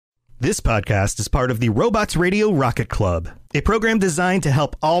This podcast is part of the Robots Radio Rocket Club, a program designed to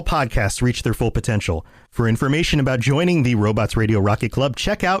help all podcasts reach their full potential. For information about joining the Robots Radio Rocket Club,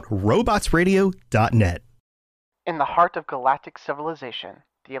 check out robotsradio.net. In the heart of galactic civilization,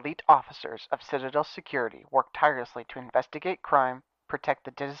 the elite officers of Citadel Security work tirelessly to investigate crime, protect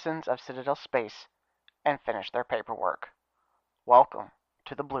the citizens of Citadel space, and finish their paperwork. Welcome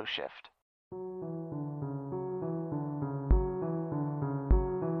to the Blue Shift.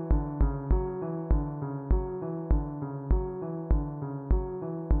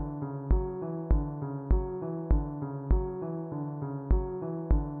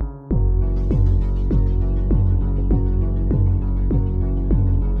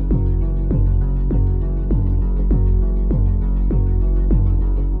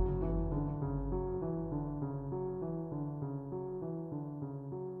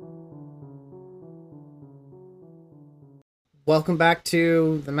 Welcome back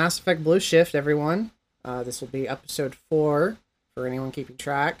to the Mass Effect Blue Shift, everyone. This will be episode 4, for anyone keeping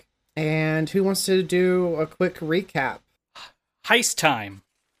track. And who wants to do a quick recap? Heist time.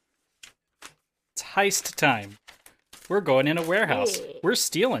 It's heist time. We're going in a warehouse. Hey. We're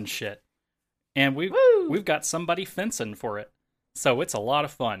stealing shit. And we've got somebody fencing for it. So it's a lot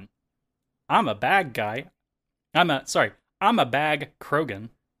of fun. I'm a bag guy. I'm a bag Krogan.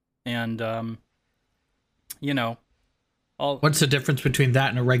 And, What's the difference between that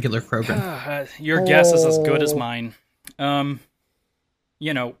and a regular Krogan? Your guess is as good as mine. It's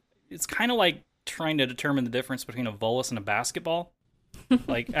kind of like trying to determine the difference between a Volus and a basketball.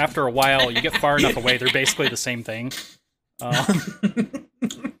 Like, after a while, you get far enough away, they're basically the same thing. I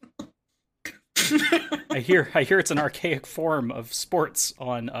hear it's an archaic form of sports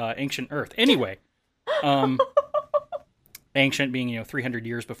on ancient Earth. Anyway, ancient being 300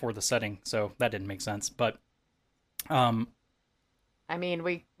 years before the setting, so that didn't make sense. But I mean,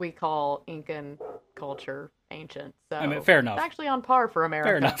 we call Incan culture ancient, so I mean, fair enough. It's actually on par for America.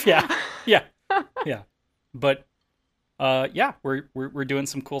 Fair enough, yeah. But we're doing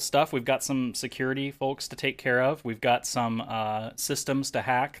some cool stuff. We've got some security folks to take care of. We've got some systems to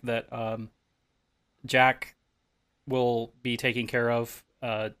hack that Jack will be taking care of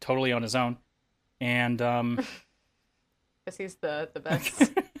totally on his own, and Because he's the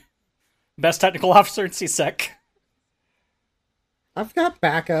best. best technical officer in CSEC. I've got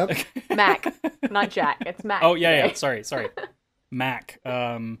backup. Mac, not Jack. It's Mac. Oh yeah, today. sorry, Mac.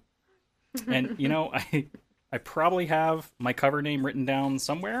 And I probably have my cover name written down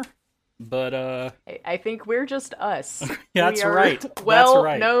somewhere, but I think we're just us. Yeah, that's we are right.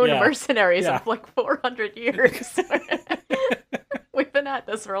 Well-known Yeah. mercenaries Yeah. of like 400 years. We've been at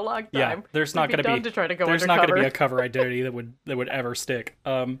this for a long time. Yeah, there's not going to try to go there's undercover. not going to be a cover identity that would ever stick.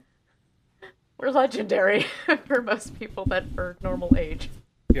 We're legendary for most people that are normal age.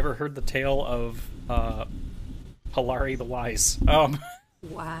 You ever heard the tale of Hilari the Wise?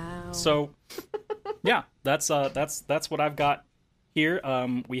 Wow. So, yeah, that's what I've got here.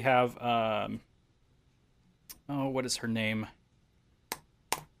 We have what is her name?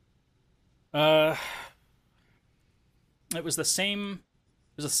 It was the same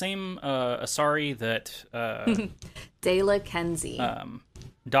Asari that Dayla Kenzie.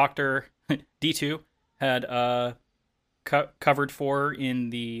 Dr. D2 had covered for in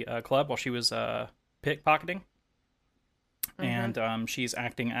the club while she was pickpocketing. Mm-hmm. And she's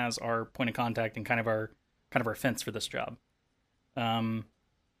acting as our point of contact and kind of our fence for this job. And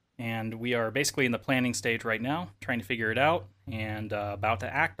we are basically in the planning stage right now, trying to figure it out and about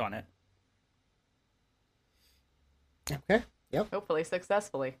to act on it. Okay, yep. Hopefully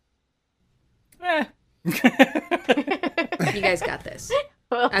successfully. You guys got this.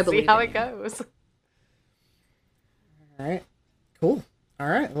 We'll I see believe how in it you. goes. All right, cool. All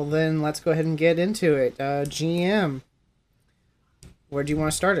right, well then let's go ahead and get into it. GM, where do you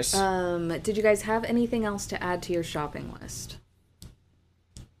want to start us? Did you guys have anything else to add to your shopping list?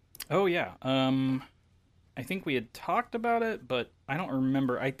 Oh, yeah. I think we had talked about it, but I don't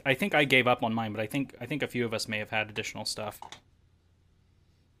remember. I think I gave up on mine, but I think a few of us may have had additional stuff.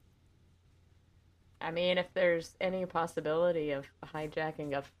 I mean, if there's any possibility of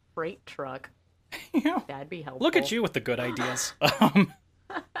hijacking a freight truck, that'd be helpful. Look at you with the good ideas.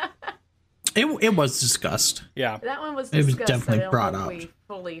 It was discussed. Yeah. That one was It was discussed. definitely I don't brought think up. we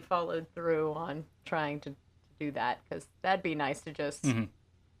fully followed through on trying to do that, because that'd be nice to just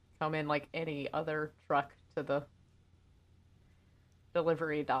come in like any other truck to the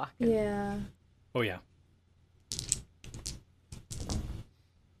delivery dock. Yeah. Oh, yeah.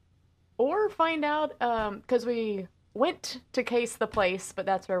 Or find out, because we went to case the place, but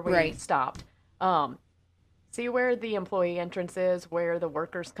that's where we Right. stopped. see where the employee entrance is, where the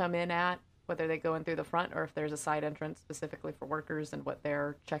workers come in at, whether they go in through the front or if there's a side entrance specifically for workers, and what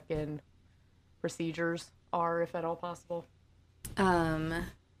their check-in procedures are, if at all possible. Because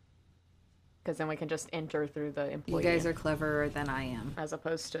then we can just enter through the employee. You guys are cleverer than I am. As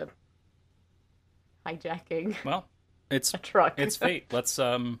opposed to hijacking. Well, it's a truck. It's fate. Let's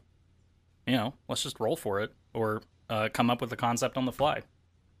let's just roll for it, or come up with a concept on the fly.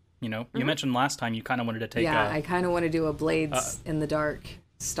 You know, you mentioned last time you kind of wanted to take. Yeah, I kind of want to do a Blades in the Dark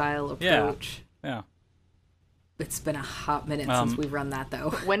style approach. Yeah. It's been a hot minute since we've run that, though.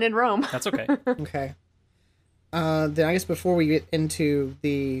 When in Rome. That's okay. Okay. Then I guess before we get into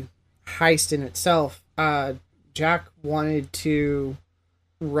the heist in itself, Jack wanted to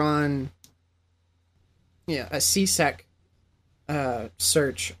run a CSEC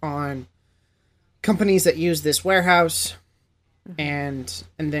search on companies that use this warehouse, and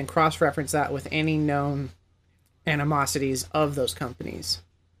then cross-reference that with any known animosities of those companies.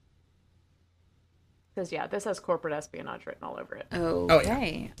 Because, this has corporate espionage written all over it.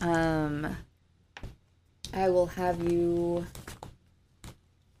 Okay. I will have you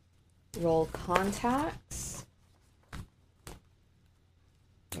roll contacts.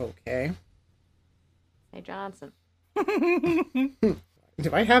 Okay. Hey, Johnson.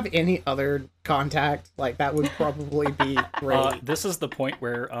 Do I have any other contact? Like, that would probably be great. This is the point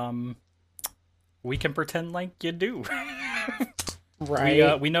where we can pretend like you do.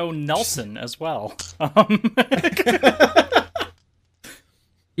 Right. We know Nelson as well.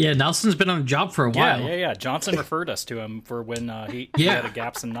 Yeah, Nelson's been on the job for a while. Yeah. Johnson referred us to him for when he had a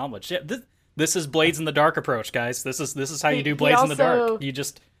gaps in knowledge. Yeah, this is Blades in the Dark approach, guys. This is how you do Blades in the Dark. You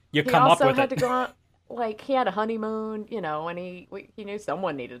come up with it. He also had to go on, he had a honeymoon, and he knew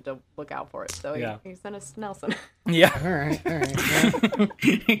someone needed to look out for it, so he sent us to Nelson. Yeah. All right.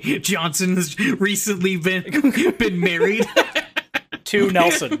 Yeah. Johnson has recently been married. To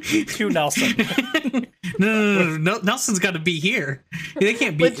Nelson. No. Nelson's got to be here. They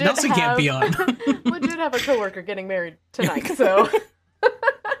can't be. Nelson can't be on. Legit have a coworker getting married tonight. So.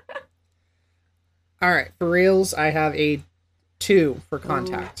 All right, for reals, I have a 2 for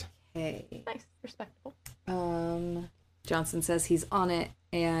contact. Okay. Nice, respectable. Johnson says he's on it,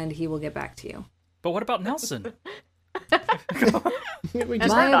 and he will get back to you. But what about Nelson?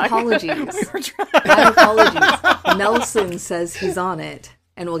 My apologies. My apologies. Nelson says he's on it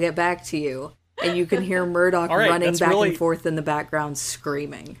and will get back to you. And you can hear Murdoch running back and forth in the background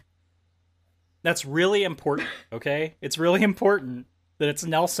screaming. That's really important, okay? It's really important that it's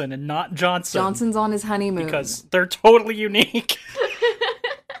Nelson and not Johnson. Johnson's on his honeymoon. Because they're totally unique.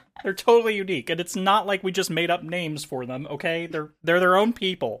 They're totally unique. And it's not like we just made up names for them, okay? They're their own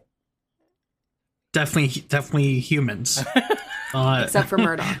people. Definitely humans. Except for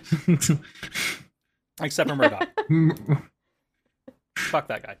Murdoch. Except for Murdoch. Fuck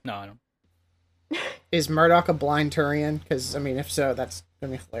that guy. No, I don't. Is Murdoch a blind Turian? Because, if so, that's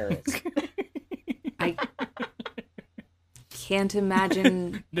going to be hilarious. I can't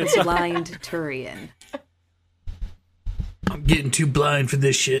imagine a blind Turian. I'm getting too blind for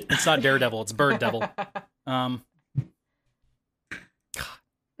this shit. It's not Daredevil, it's Bird Devil.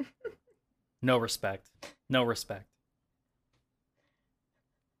 No respect.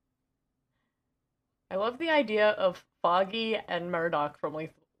 I love the idea of Foggy and Murdoch from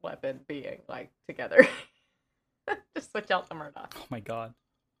Lethal Weapon being, together. Just switch out the Murdoch. Oh my god.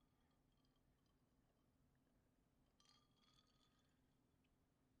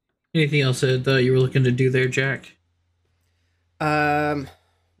 Anything else that you were looking to do there, Jack? Well,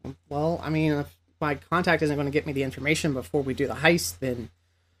 if my contact isn't going to get me the information before we do the heist, then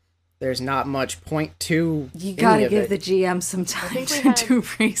there's not much point to. You gotta give the GM some time to do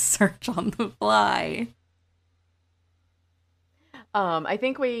research on the fly. I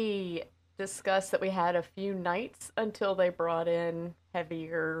think we discussed that we had a few nights until they brought in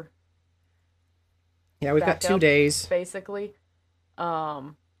heavier. Yeah, we've got 2 days basically.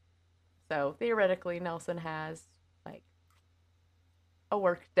 So theoretically, Nelson has a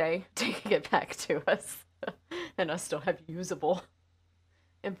work day to get back to us, and us still have usable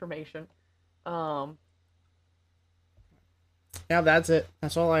information. Yeah, that's it.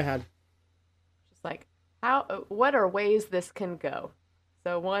 That's all I had. Just what are ways this can go?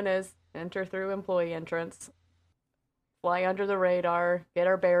 So one is enter through employee entrance, fly under the radar, get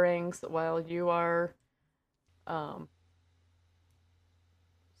our bearings while you are,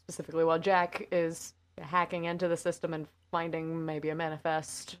 specifically while Jack is hacking into the system and finding maybe a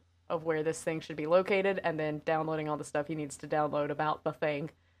manifest of where this thing should be located, and then downloading all the stuff he needs to download about the thing,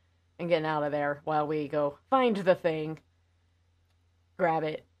 and getting out of there while we go find the thing, grab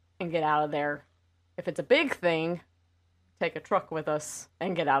it, and get out of there if it's a big thing, take a truck with us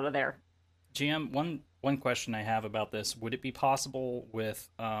and get out of there. GM, one question I have about this: would it be possible with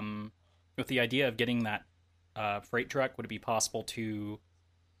the idea of getting that freight truck? Would it be possible to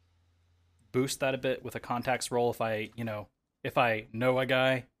boost that a bit with a contacts roll if I know a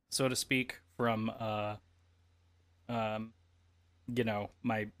guy, so to speak, from my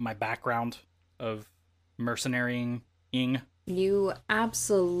background of mercenarying? You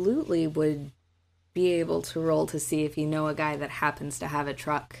absolutely would be able to roll to see if you know a guy that happens to have a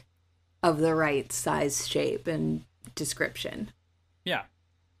truck of the right size, shape, and description. Yeah.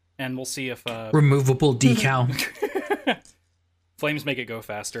 And we'll see if... removable decal. Flames make it go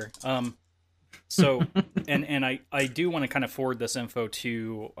faster. So, and I do want to kind of forward this info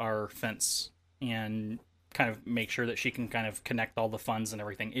to our fence and kind of make sure that she can kind of connect all the funds and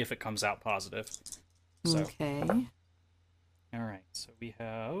everything if it comes out positive. So. Okay. All right, so we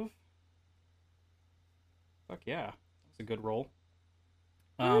have... Fuck yeah, that's a good roll.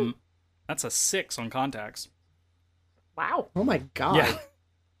 That's a 6 on contacts. Wow. Oh my god. Yeah.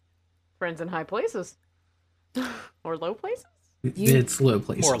 Friends in high places. Or low places? It's low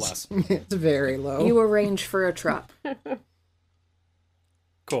places. More or less. It's very low. You arrange for a truck.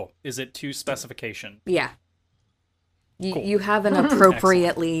 Cool. Is it to specification? Yeah. Cool. You have an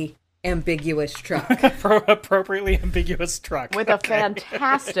appropriately ambiguous truck. Appropriately ambiguous truck. With a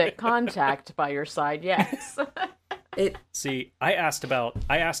fantastic contact by your side, yes. See, I asked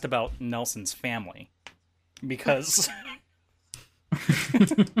about Nelson's family because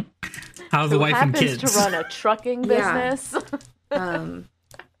how the wife and kids happens to run a trucking business.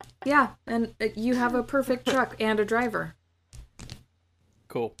 Yeah, and you have a perfect truck and a driver.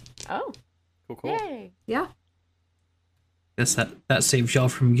 Cool. Oh. Cool. Yay. Yeah. Guess that saves y'all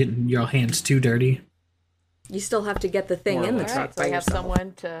from getting your hands too dirty. You still have to get the thing in the truck right, so by we have yourself.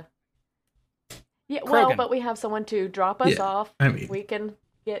 someone to... Yeah, Krogan. well, but we have someone to drop us Yeah, off. I mean- We can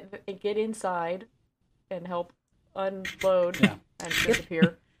get inside and help unload Yeah. and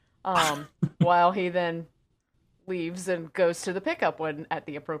disappear. While he then leaves and goes to the pickup when at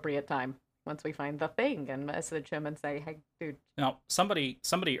the appropriate time. Once we find the thing and message him and say, "Hey, dude." Now, somebody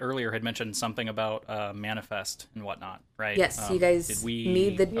earlier had mentioned something about manifest and whatnot, right? Yes, you guys did we...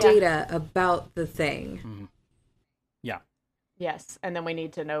 need the data about the thing. Mm-hmm. Yeah. Yes, and then we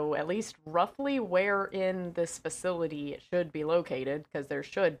need to know at least roughly where in this facility it should be located, because there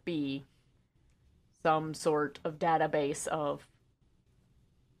should be some sort of database of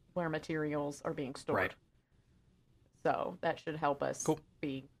where materials are being stored. Right. So that should help us Cool.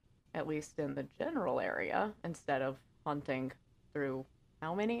 be at least in the general area instead of hunting through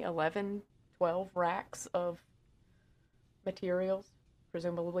how many? 11, 12 racks of materials,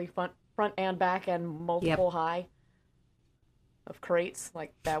 presumably front and back and multiple high of crates.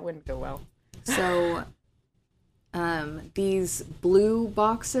 Like, that wouldn't go well. So, these blue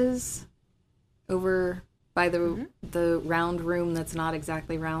boxes over by the round room that's not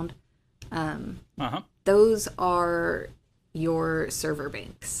exactly round, those are your server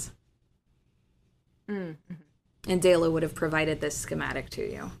banks. Mm-hmm. And Dela would have provided this schematic to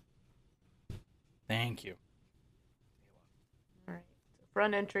you. Thank you. All right. So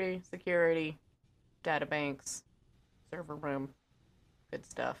front entry, security, data banks, server room, good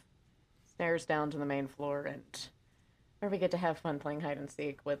stuff. Stairs down to the main floor, and where we get to have fun playing hide and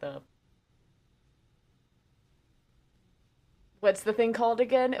seek with a... What's the thing called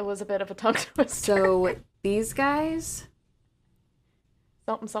again? It was a bit of a tongue twister. So these guys...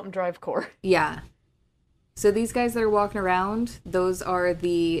 Something drive core. Yeah. So these guys that are walking around, those are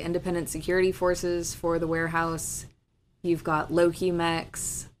the independent security forces for the warehouse. You've got Loki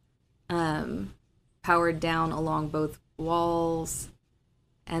mechs, powered down along both walls.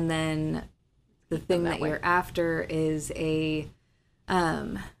 And then the thing that you're after is a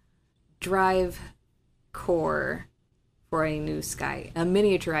drive core for a new Sky, a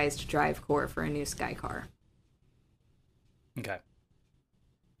miniaturized drive core for a new Sky car. Okay.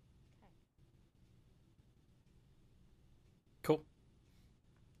 Cool.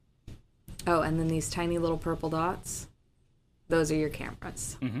 Oh, and then these tiny little purple dots, those are your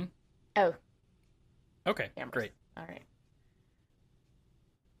cameras. Mm-hmm. Oh. Okay, Cameras. great. All right.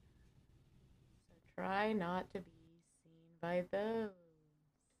 So try not to be seen by those.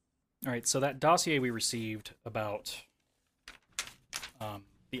 All right, so that dossier we received about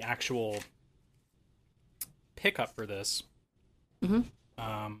the actual pickup for this,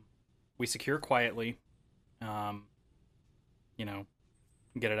 we secure quietly, get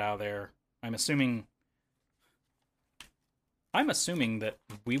it out of there. I'm assuming that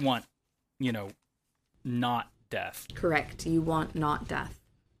we want, not death. Correct. You want not death.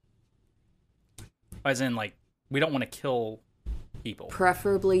 As in, like, we don't want to kill people.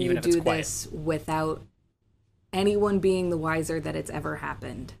 Preferably you do this without anyone being the wiser that it's ever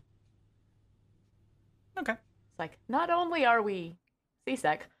happened. Okay. It's like, not only are we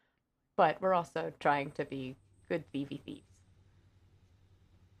CSEC, but we're also trying to be good thievy thieves.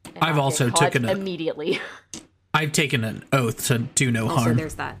 And I've also taken immediately. I've taken an oath to do no harm. Also,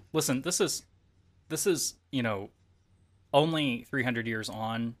 there's that. Listen, this is, you know, only 300 years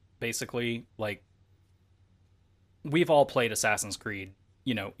on, basically. Like, we've all played Assassin's Creed,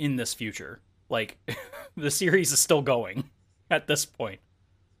 you know, in this future. Like, the series is still going at this point.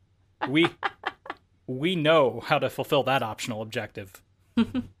 We know how to fulfill that optional objective. All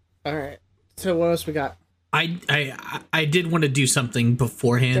right. So what else we got? I did want to do something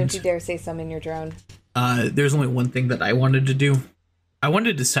beforehand. Don't you dare say some in your drone. There's only one thing that I wanted to do. I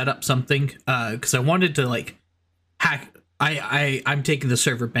wanted to set up something because I wanted to like hack. I'm taking the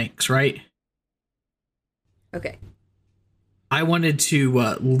server banks, right? Okay. I wanted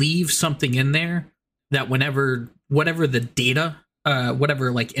to leave something in there that whatever the data,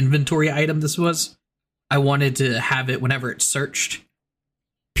 whatever like inventory item this was, I wanted to have it whenever it's searched,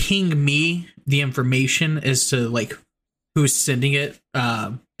 ping me the information as to like who's sending it,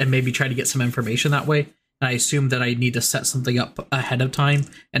 and maybe try to get some information that way. And I assume that I need to set something up ahead of time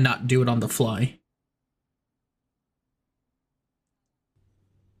and not do it on the fly.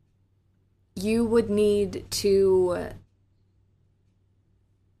 You would need to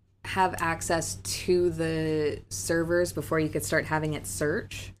have access to the servers before you could start having it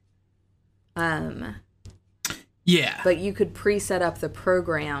search. Yeah. But you could pre-set up the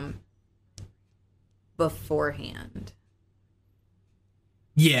program beforehand.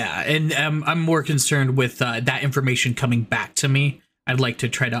 Yeah, and I'm more concerned with that information coming back to me. I'd like to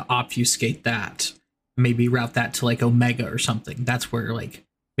try to obfuscate that. Maybe route that to like Omega or something. That's where like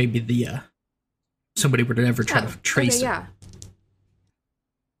maybe the somebody would ever try to trace it. Yeah.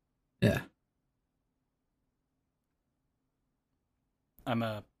 Yeah. I'm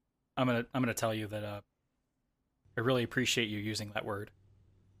gonna tell you that I really appreciate you using that word.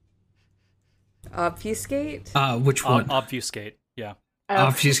 Obfuscate? Which one? Obfuscate. Yeah.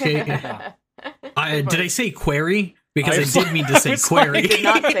 Obfuscate. Yeah. Did I say query? Because I did mean to say query. I did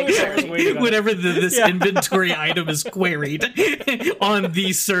not say query. Whenever this inventory item is queried on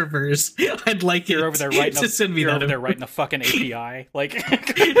these servers, I'd like You're over there writing to send me you're that. Over there writing a fucking API. Like.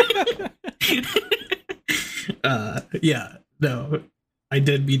 Yeah. No, I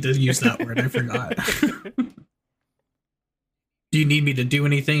did mean to use that word. I forgot. Do you need me to do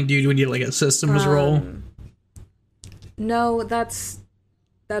anything? Do you need like a systems role? No, that's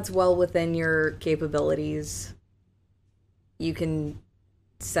well within your capabilities. You can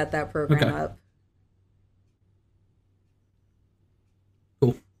set that program up.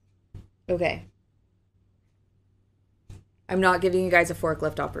 Cool. Okay. I'm not giving you guys a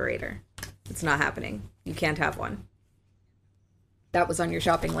forklift operator. It's not happening. You can't have one. That was on your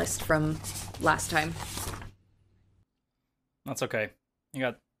shopping list from last time. That's okay.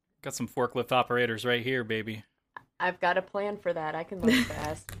 You got some forklift operators right here, baby. I've got a plan for that. I can learn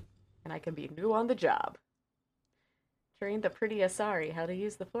fast, and I can be new on the job. Train the pretty Asari how to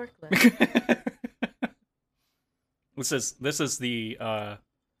use the forklift. This is the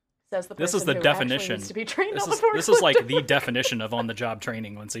Says the this is person the who definition. Needs to be trained this on is the forklift. this is like the definition of on-the-job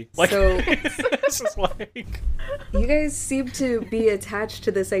training, Lindsay. Like, So this is like you guys seem to be attached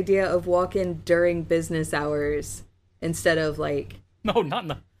to this idea of walk-in during business hours instead of like. No, not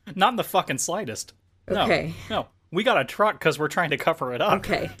in the fucking slightest. No, Okay. No, we got a truck because we're trying to cover it up.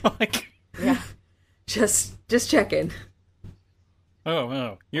 Okay. Like, Yeah. Just checking. oh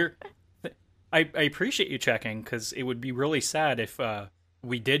no, I appreciate you checking because it would be really sad if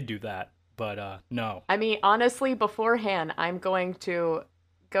we did do that, but no. I mean, honestly, beforehand, I'm going to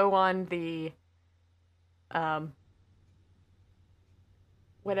go on the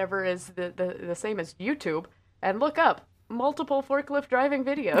whatever is the same as YouTube and look up multiple forklift driving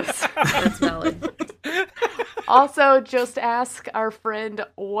videos. That's valid. Also, just ask our friend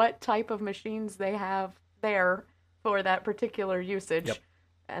what type of machines they have there for that particular usage. Yep.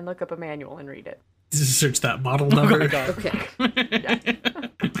 And look up a manual and read it. Just search that model number. Okay.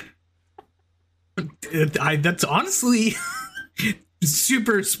 That's honestly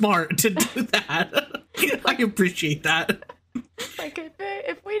super smart to do that. I appreciate that. Like,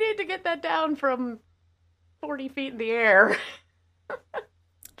 if we need to get that down from 40 feet in the air,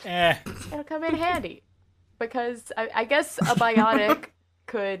 it'll come in handy. Because I guess a biotic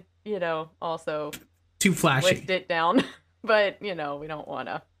could, also Too flashy. lift it down. But, we don't want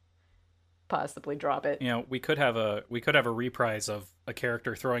to possibly drop it. We could have a reprise of a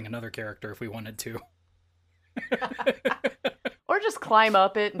character throwing another character if we wanted to. Or just climb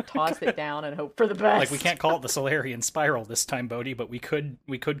up it and toss it down and hope for the best. Like, we can't call it the Solarian Spiral this time, Bodhi, but we could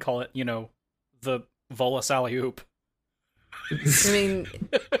call it, the Volus Alley-Oop. I mean,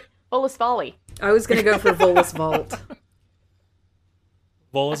 Volus Volley. I was gonna go for Volus Vault.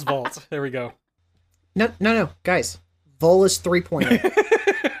 Volus Vault. There we go. No, guys. Volus 3.0.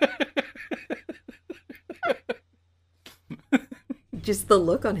 Just the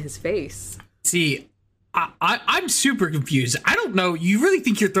look on his face. See, I'm super confused. I don't know. You really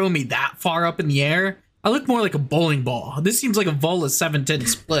think you're throwing me that far up in the air? I look more like a bowling ball. This seems like a Volus 710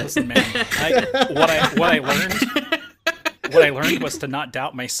 split. Listen, man. What I learned was to not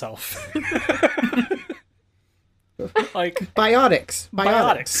doubt myself. Like Biotics.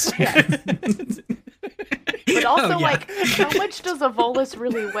 Yeah. But also, how much does a Volus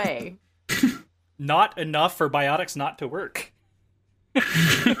really weigh? Not enough for biotics not to work.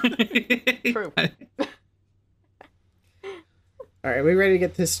 True. All right, are we ready to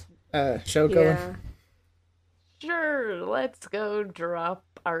get this show going? Yeah. Sure, let's go drop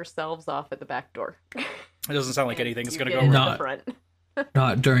ourselves off at the back door. It doesn't sound like anything's going to go in wrong. the front.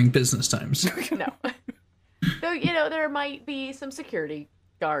 Not during business times. No. So, there might be some security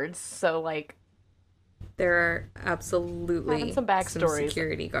guards, so, There are absolutely having some backstories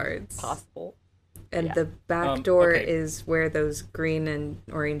security guards. possible. And Yeah. the back door okay. is where those green and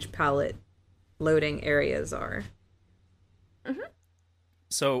orange palette loading areas are.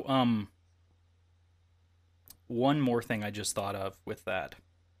 So, one more thing I just thought of with that,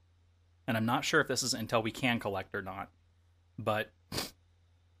 and I'm not sure if this is until we can collect or not, but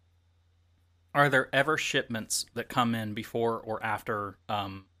are there ever shipments that come in before or after,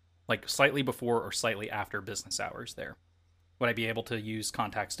 like slightly before or slightly after business hours there? Would I be able to use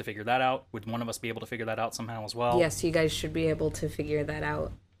contacts to figure that out? Would one of us be able to figure that out somehow as well? Yes, you guys should be able to figure that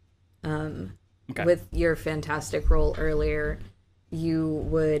out. Okay. With your fantastic roll earlier, you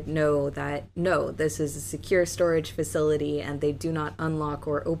would know that, no, this is a secure storage facility and they do not unlock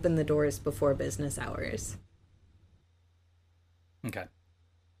or open the doors before business hours. Okay.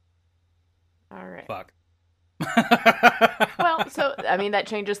 All right. Fuck. Well, so, that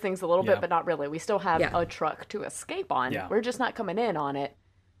changes things a little Yeah. bit, but not really. We still have Yeah. a truck to escape on. Yeah. We're just not coming in on it.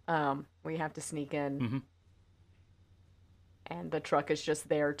 We have to sneak in. Mm-hmm. And the truck is just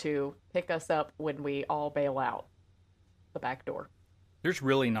there to pick us up when we all bail out the back door. There's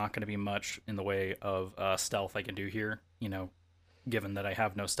really not going to be much in the way of stealth I can do here, given that I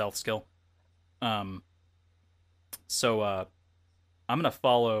have no stealth skill. So I'm going to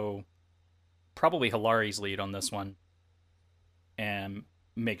follow probably Hilari's lead on this one and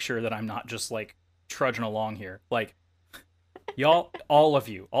make sure that I'm not just, trudging along here. Y'all,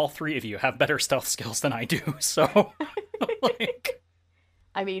 all three of you have better stealth skills than I do, so,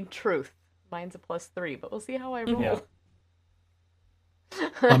 truth. Mine's a +3, but we'll see how I roll. Yeah.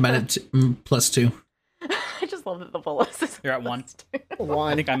 I'm at +2. I just love that the Volus is You're at 1?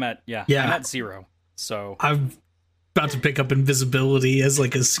 One. I think I'm at, I'm at 0, so... I'm about to pick up invisibility as a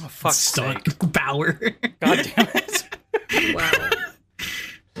fuck's stunt power. God damn it. Wow.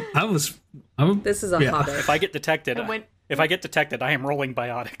 This is a yeah. hobbit. If I get detected... I am rolling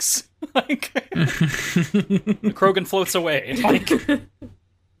biotics. Krogan floats away.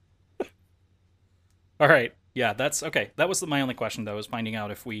 All right. Yeah, that's okay. That was my only question, though, is finding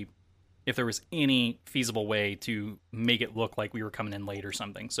out if there was any feasible way to make it look like we were coming in late or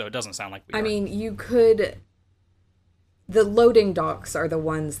something. So it doesn't sound like we are. You could... The loading docks are the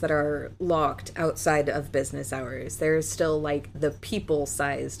ones that are locked outside of business hours. There's still, the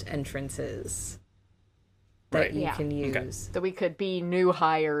people-sized entrances that Right. you Yeah. can use. Okay. So we could be new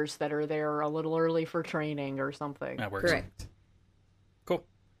hires that are there a little early for training or something. That works. Correct. Cool.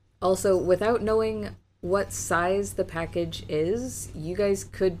 Also, without knowing what size the package is, you guys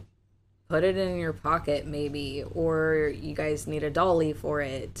could put it in your pocket maybe, or you guys need a dolly for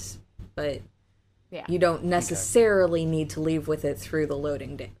it, but Yeah. you don't necessarily need to leave with it through the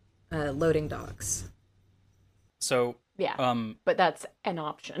loading docks. So, Yeah. But that's an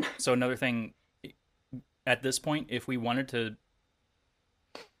option. so another thing, at this point, if we wanted to...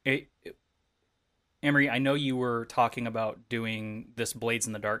 Emery, I know you were talking about doing this Blades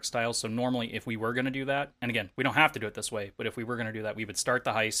in the Dark style, so normally if we were going to do that, and again, we don't have to do it this way, but if we were going to do that, we would start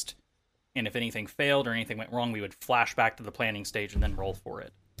the heist, and if anything failed or anything went wrong, we would flash back to the planning stage and then roll for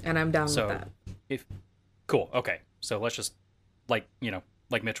it. And I'm down So, with that. Cool, okay. So let's just, like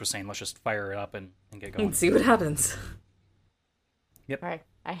Mitch was saying, let's just fire it up and get going. And see what happens. All right.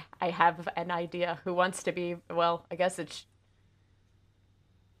 I have an idea. Who wants to be... Well, I guess it's...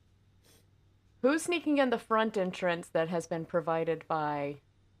 Who's sneaking in the front entrance that has been provided by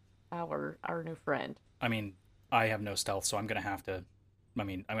our new friend? I have no stealth, so I'm gonna have to. I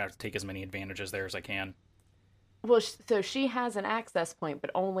mean, I'm gonna have to take as many advantages there as I can. Well, so she has an access point,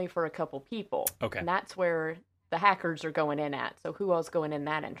 but only for a couple people. Okay. And that's where the hackers are going in at. So who else going in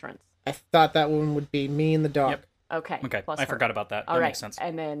that entrance? I thought that one would be me and the dog. Yep. Okay. Okay. plus I her. forgot about that. All That right. makes sense.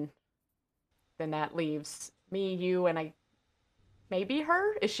 And then that leaves me, you, and maybe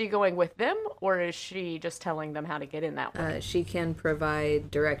her. Is she going with them, or is she just telling them how to get in that way? She can provide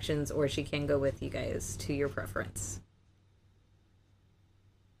directions, or she can go with you guys to your preference.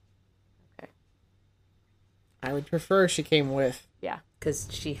 Okay. I would prefer she came with. Yeah. Because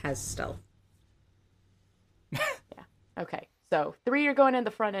she has stealth. Yeah. Okay. So 3 are going in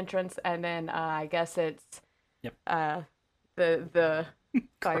the front entrance, and then I guess it's the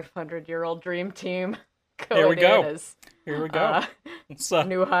 500-year-old dream team going Here we go. in as Here we go.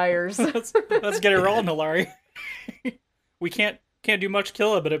 new hires. Let's get it rolling, Hilari. We can't do much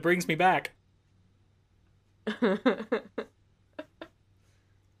killing, but it brings me back. All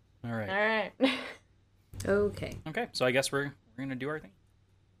right. All right. Okay. Okay. So I guess we're gonna do our thing.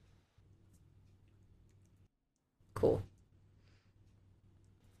 Cool.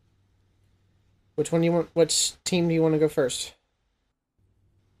 Which one do you want? Which team do you want to go first?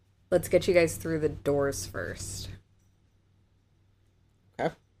 Let's get you guys through the doors first.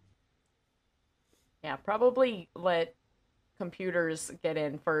 Okay. Yeah, probably let computers get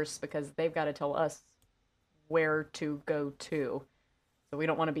in first because they've got to tell us where to go to. So we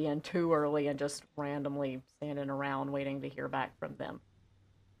don't want to be in too early and just randomly standing around waiting to hear back from them.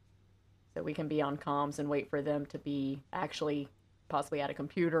 So we can be on comms and wait for them to be actually possibly at a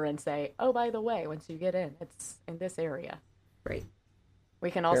computer and say, oh, by the way, once you get in, it's in this area. Right.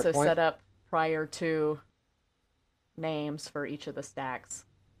 We can Fair also point. set up prior to names for each of the stacks,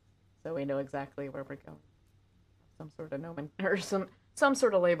 so we know exactly where we're going. Some sort of or some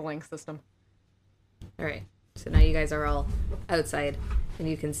sort of labeling system. All right. So now you guys are all outside, and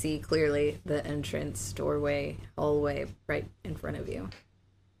you can see clearly the entrance, doorway, hallway right in front of you.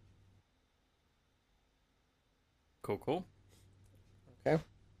 Cool. Okay.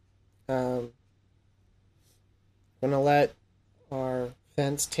 Gonna let our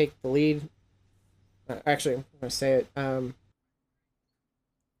fence take the lead. Actually, I'm gonna say it.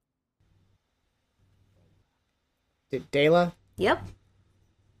 Dayla? Yep.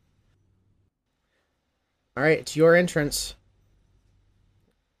 All right, it's your entrance.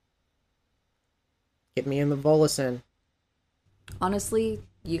 Get me in the Volison. Honestly,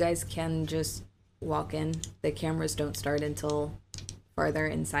 you guys can just walk in. The cameras don't start until farther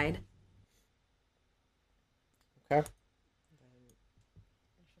inside. Okay. It's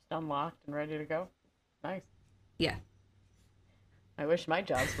just unlocked and ready to go. Nice. Yeah. I wish my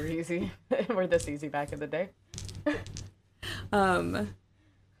jobs were easy. Were this easy back in the day.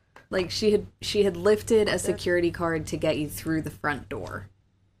 Like she had lifted a security card to get you through the front door.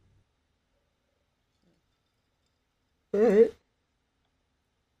 All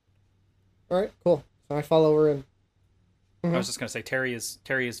right, cool. So I follow her in. I was just gonna say Terry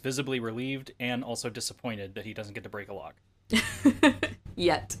is visibly relieved and also disappointed that he doesn't get to break a lock.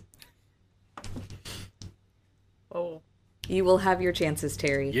 Yet. Oh. You will have your chances,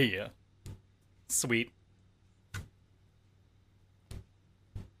 Terry. Yeah. Sweet.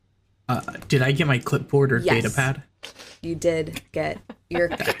 Did I get my clipboard or Yes. data pad? You did get your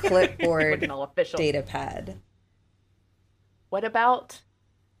clipboard Looking all official. data pad. What about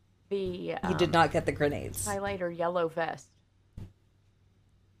the You did not get the grenades. highlighter yellow vest?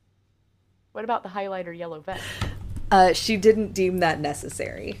 What about the highlighter yellow vest? She didn't deem that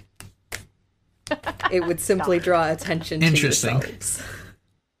necessary. It would simply draw attention to Interesting. yourselves.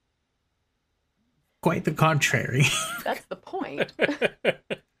 Quite the contrary. That's the point.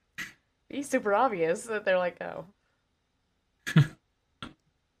 Be super obvious that they're like, oh.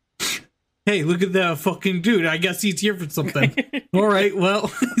 Hey, look at that fucking dude. I guess he's here for something. All right, well,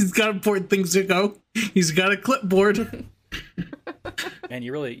 he's got important things to go. He's got a clipboard. Man,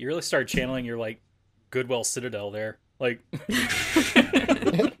 you really start channeling your like Goodwill Citadel there. Like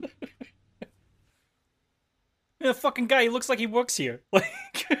the fucking guy, he looks like he works here. Like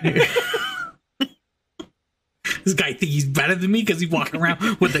This guy think he's better than me because he's walking around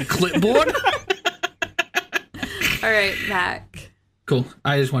with a clipboard? All right, Mac. Cool.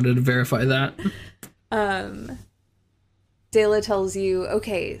 I just wanted to verify that. Dayla tells you,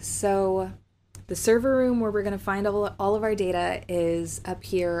 okay, so the server room where we're going to find all of our data is up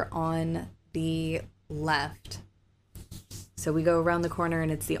here on the left. So we go around the corner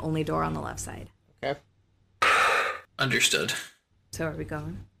and it's the only door on the left side. Okay. Understood. So are we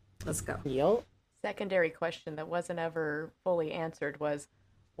going? Let's go. Yep.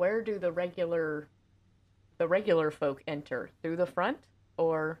 the regular folk enter? Through the front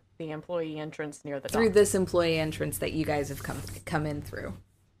or the employee entrance near the Through dock? this employee entrance that you guys have come in through.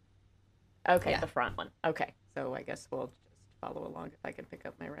 Okay, Yeah. the front one. Okay, so I guess we'll just follow along if I can pick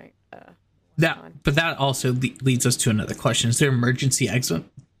up my right. But that also leads us to another question. Is there emergency exit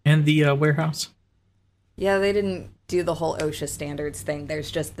in the warehouse? Yeah, they didn't do the whole OSHA standards thing. There's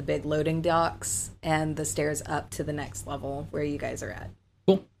just the big loading docks and the stairs up to the next level where you guys are at.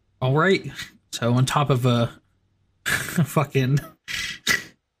 Cool. All right. So on top of a fucking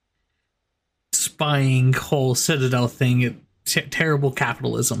spying whole Citadel thing, terrible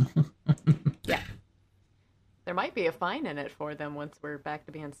capitalism. Yeah. There might be a fine in it for them once we're back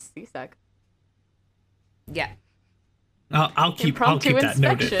to being CSEC. Yeah. I'll keep Impromptu that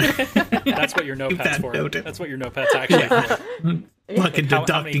noted. inspection. That's what your notepad's that for. noted. That's what your notepad's actually for. Fucking How many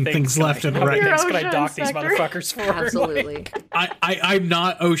deducting things left and how many right. things can I OSHA dock these inspector. motherfuckers for? Absolutely. I'm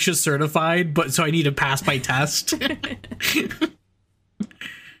not OSHA certified, but so I need to pass my test.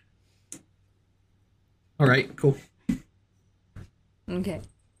 All right, cool. Okay.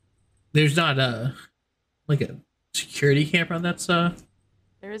 There's not a security camera that's There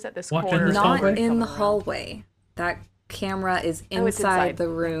is at this Walk in corner. this Not hallway? in the hallway. That camera is Oh, it's inside inside. the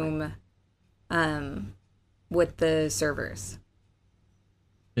room with the servers.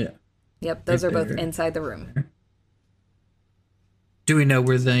 yeah. Yep, those Right are both there. inside the room. Do we know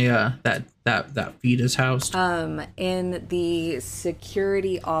where the that feed is housed? In the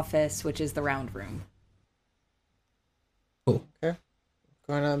security office, which is the round room. Cool.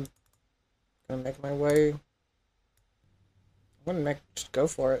 Gonna make my way. Just go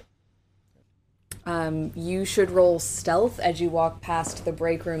for it. You should roll stealth as you walk past the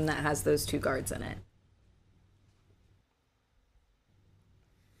break room that has those two guards in it.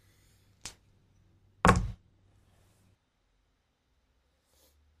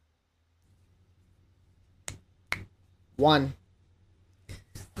 One.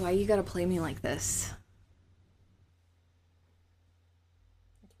 Why you gotta play me like this?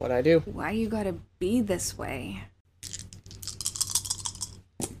 What I do. Why you gotta be this way?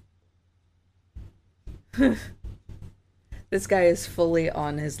 This guy is fully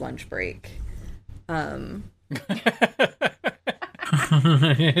on his lunch break. He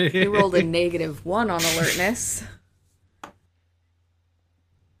rolled a -1 on alertness.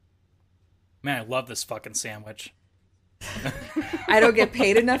 Man, I love this fucking sandwich. I don't get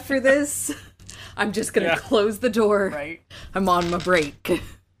paid enough for this. I'm just gonna close the door. Right? I'm on my break.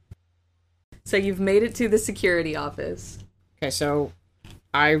 So you've made it to the security office. Okay, so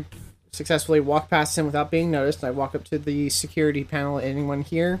I successfully walk past him without being noticed. I walk up to the security panel. Anyone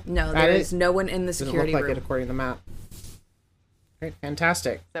here? No, At there it? is no one in the Does it look security like room. it according to the map? Great,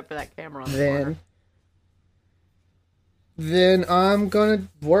 fantastic. Except for that camera on the corner. Then I'm gonna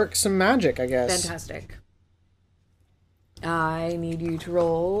work some magic, I guess. Fantastic. I need you to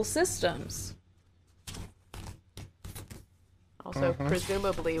roll systems. Also,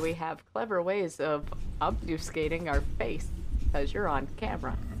 presumably we have clever ways of obfuscating our face because you're on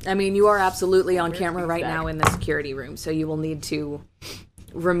camera. I mean, you are absolutely on Where's camera the right exact- now in the security room, so you will need to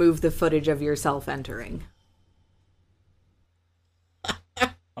remove the footage of yourself entering.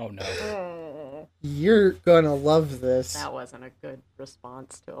 Oh no. You're gonna love this. That wasn't a good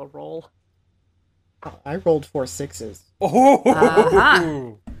response to a roll. I rolled 4 6s. Oh.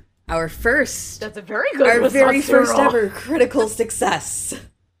 Aha. Our first, That's a very good our response very to a first roll. ever critical success.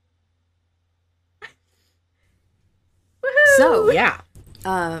 So, Yeah.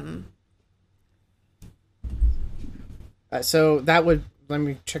 So that would, let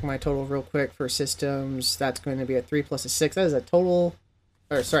me check my total real quick for systems. That's going to be a 3 plus a 6. That is a total,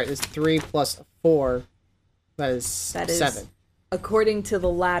 or sorry, it's 3 plus a 4. That is 7. according to the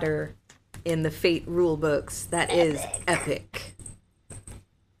ladder in the Fate rule books, that is epic.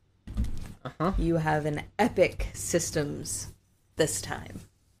 Uh-huh. You have an epic systems this time.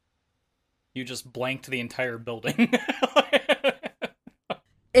 You just blanked the entire building.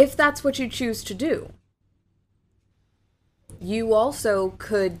 If that's what you choose to do. You also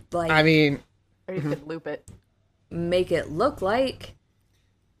could, like, I mean, Or you could loop it. make it look like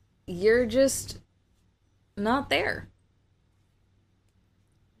you're just not there.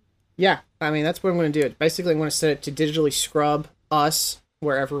 yeah. I mean, that's what I'm going to do. Basically, I'm going to set it to digitally scrub us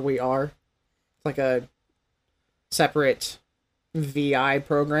wherever we are. It's like a separate VI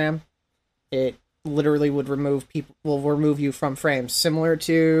program. It literally would remove people, will remove you from frames, similar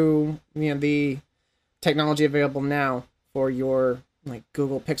to, you know, the technology available now for your like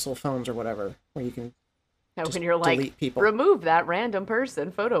Google Pixel phones or whatever, where you can Now, just when you're like, delete people. remove that random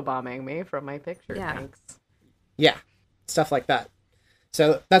person photobombing me from my picture. Yeah. Thanks. Yeah, stuff like that.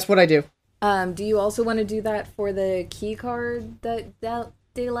 So that's what I do. Do you also want to do that for the key card that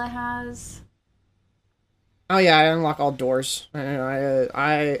Dela has? Oh yeah, I unlock all doors. I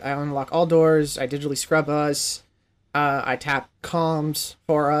unlock all doors. I digitally scrub us. I tap comms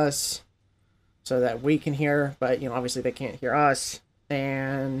for us so that we can hear, but obviously they can't hear us.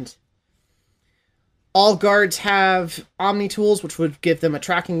 And all guards have Omni tools, which would give them a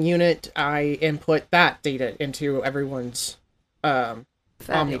tracking unit. I input that data into everyone's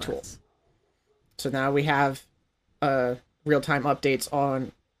Omni tool. So now we have real-time updates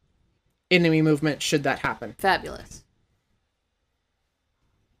on enemy movement should that happen. Fabulous.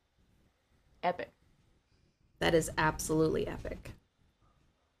 Epic. That is absolutely epic.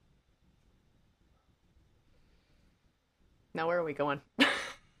 Now where are we going?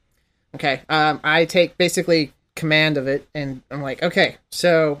 Okay, I take basically command of it, and I'm like, okay,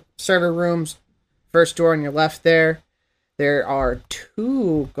 so server rooms, first door on your left there. There are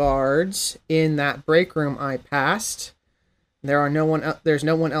 2 guards in that break room I passed. There's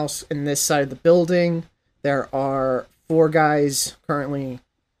no one else in this side of the building. There are 4 guys currently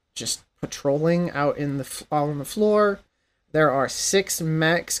just patrolling out on the floor. There are 6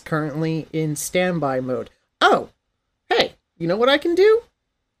 mechs currently in standby mode. Oh, hey, you know what I can do?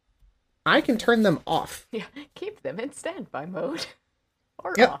 I can turn them off. Yeah, keep them in standby mode.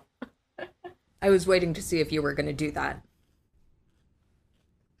 Or Yep. off. I was waiting to see if you were going to do that.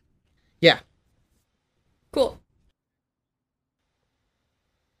 Yeah. Cool.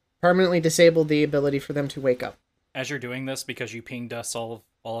 Permanently disable the ability for them to wake up. As you're doing this, because you pinged us all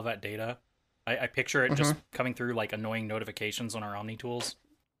of that data, I picture it just coming through like annoying notifications on our Omni tools.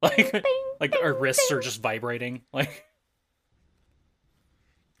 Like, like our wrists are just vibrating. Like,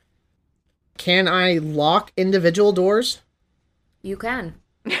 Can I lock individual doors? You can.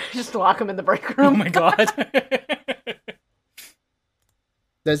 Just lock them in the break oh room. my god.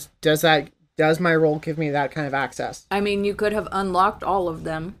 Does my role give me that kind of access? I mean, you could have unlocked all of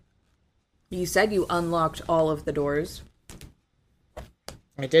them. You said you unlocked all of the doors.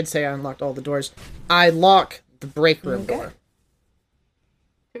 I did say I unlocked all the doors. I lock the break room Okay. door.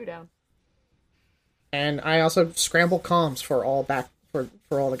 2 down. And I also scramble comms for all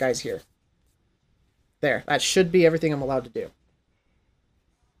the guys here. There. That should be everything I'm allowed to do.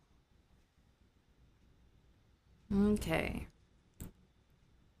 Okay.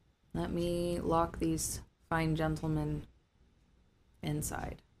 Let me lock these fine gentlemen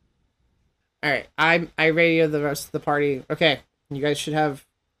inside. Alright, I radio the rest of the party. Okay, you guys should have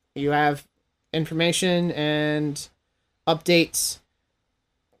information and updates.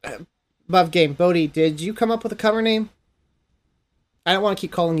 Above game. Bodhi, did you come up with a cover name? I don't want to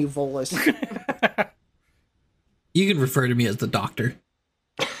keep calling you Volus You can refer to me as the doctor.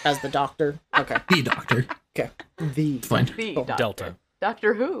 as the doctor. Okay. The doctor. Okay. The. It's fine. The Cool. Doctor. Delta.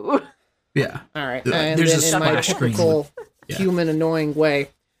 Doctor Who? Yeah. Alright. There's And a then in my splash screen. typical Yeah. human annoying way.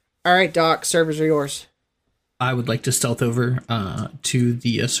 Alright, Doc, servers are yours. I would like to stealth over to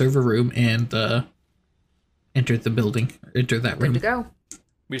the server room and enter the building. Enter that Good room. to go.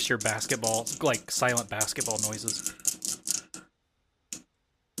 We just hear basketball, like silent basketball noises.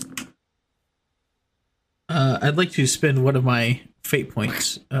 I'd like to spend one of my fate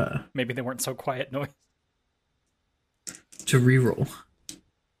points Maybe they weren't so quiet noise. to reroll. Is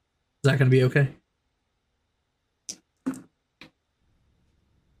that going to be okay?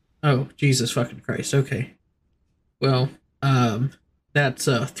 Oh, Jesus fucking Christ. Okay. Well, that's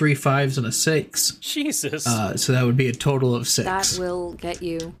 3 5s and a 6. Jesus. So that would be a total of 6. That will get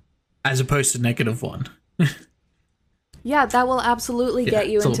you. As opposed to -1. Yeah, that will absolutely Yeah, get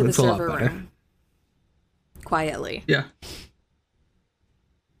you it's a- into the it's a lot server better. room. Quietly. Yeah.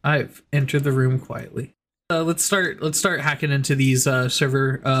 I've entered the room quietly. Let's start hacking into these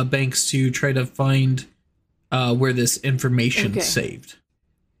server banks to try to find where this information's Okay. saved,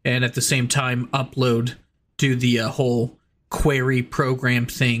 and at the same time upload do the whole query program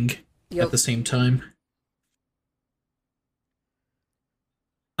thing Yep. at the same time.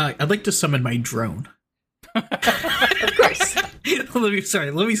 I'd like to summon my drone. Of course. Let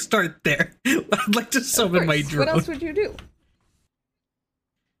me start there. I'd like to summon my drone. What else would you do?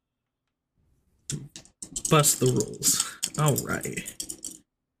 Bust the rules. All right.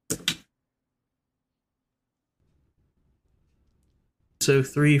 So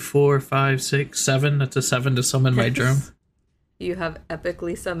 3, 4, 5, 6, 7. That's a 7 to summon my drone. You have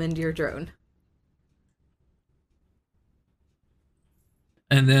epically summoned your drone.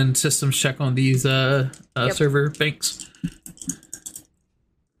 And then systems check on these server banks.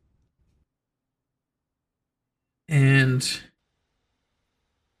 And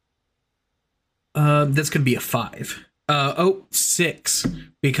that's gonna be a 5. 6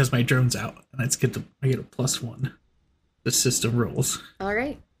 because my drone's out. And I get a +1. The system rolls. All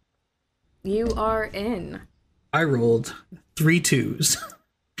right. You are in. I rolled 3 2s.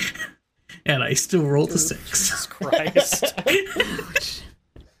 And I still rolled a 6. Jesus Christ.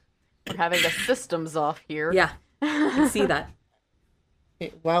 We're having the systems off here. Yeah. I can see that.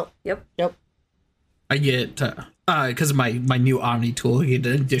 Well, Yep. I get, because of my new Omni tool, I get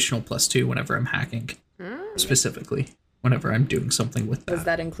an additional +2 whenever I'm hacking. Specifically, whenever I'm doing something with that. Was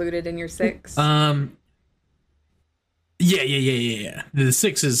that included in your 6? Yeah. The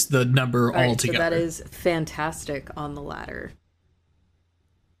 6 is the number All right, altogether. so that is fantastic on the ladder.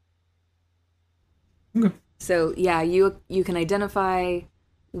 Okay. So yeah, you can identify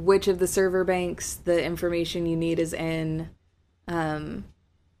which of the server banks the information you need is in, and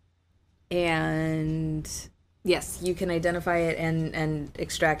yes, you can identify it and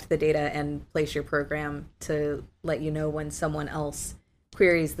extract the data and place your program to let you know when someone else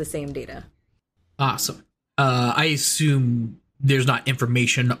queries the same data. Awesome. I assume there's not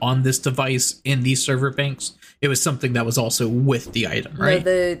information on this device in these server banks. It was something that was also with the item, right?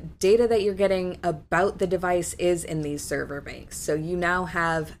 No, the data that you're getting about the device is in these server banks. So you now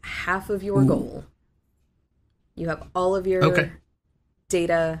have half of your goal. You have all of your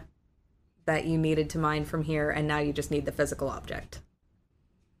data that you needed to mine from here, and now you just need the physical object.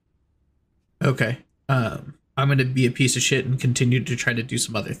 Okay. I'm going to be a piece of shit and continue to try to do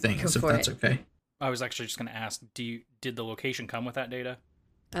some other things, if that's okay. I was actually just going to ask, did the location come with that data?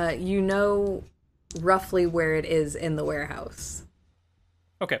 You know roughly where it is in the warehouse.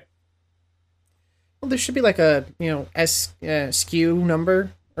 Okay. well, there should be like a SKU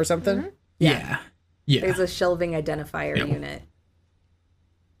number or something. Mm-hmm. Yeah. There's a shelving identifier unit.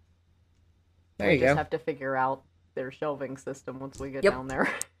 There you We just go. have to figure out their shelving system once we get down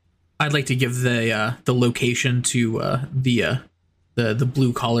there. I'd like to give the location to the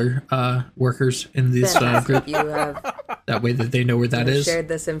blue collar workers in this group. You have That way that they know where that is. shared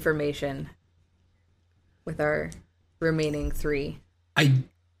this information with our remaining 3. I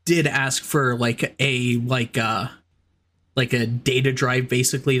did ask for like a data drive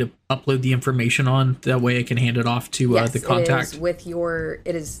basically to upload the information on. That way I can hand it off to Yes, the contact.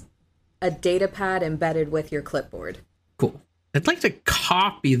 it is a data pad embedded with your clipboard. Cool. I'd like to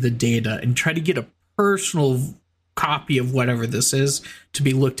copy the data and try to get a personal copy of whatever this is to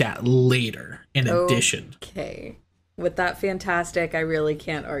be looked at later in addition. Okay. With that fantastic, I really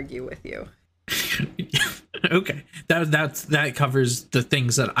can't argue with you. Okay. That covers the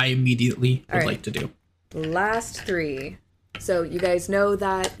things that I immediately would like to do. Last 3. So you guys know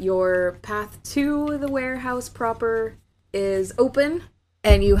that your path to the warehouse proper is open,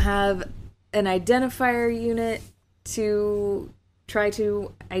 and you have an identifier unit to try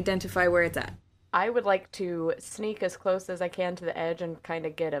to identify where it's at. I would like to sneak as close as I can to the edge and kind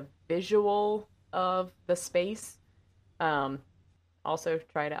of get a visual of the space. Also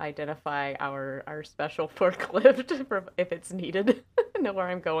try to identify our special forklift if it's needed. Know where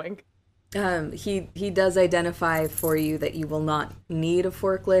I'm going. He does identify for you that you will not need a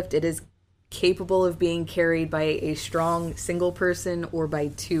forklift. It is capable of being carried by a strong single person or by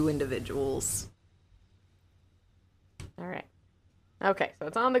 2 individuals. All right. Okay, so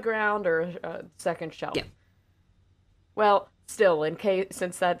it's on the ground or a second shelf. Yeah. Well, still,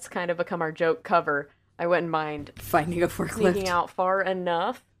 since that's kind of become our joke cover, I wouldn't mind Finding a forklift. sneaking out far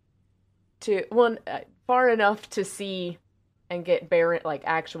enough to see and get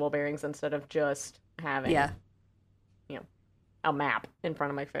actual bearings instead of just having a map in front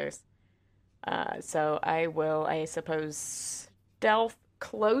of my face. So I will, I suppose, stealth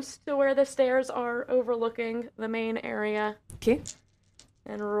close to where the stairs are overlooking the main area. Okay.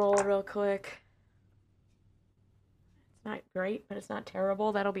 And roll real quick. It's not great, but it's not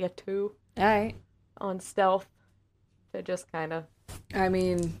terrible. That'll be a 2 Alright. on stealth to just kind of I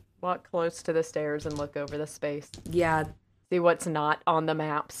mean, walk close to the stairs and look over the space. yeah. See what's not on the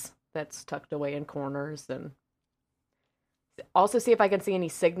maps that's tucked away in corners, and also see if I can see any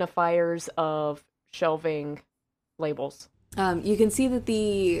signifiers of shelving labels. You can see that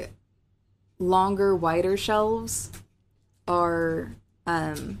the longer, wider shelves are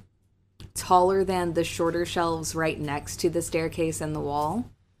taller than the shorter shelves right next to the staircase and the wall.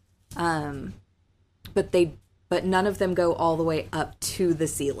 But none of them go all the way up to the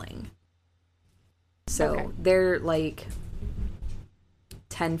ceiling. So they're like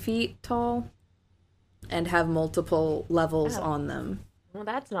 10 feet tall and have multiple levels on them. Well,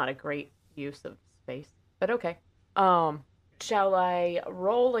 that's not a great use of space, but okay. Shall I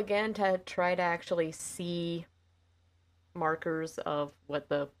roll again to try to actually see markers of what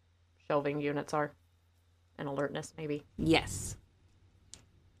the shelving units are and alertness, maybe. Yes.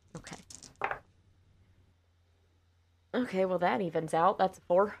 Okay. Okay, well that evens out. That's a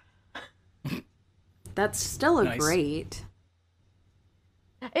 4. That's still a Nice. great.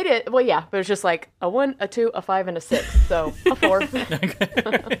 It is. Well, yeah, but it's just like a 1, a 2, a 5, and a 6. So a 4.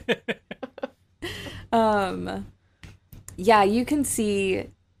 Yeah, you can see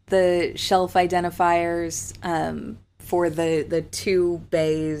the shelf identifiers for the 2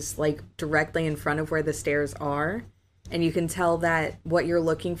 bays like directly in front of where the stairs are. And you can tell that what you're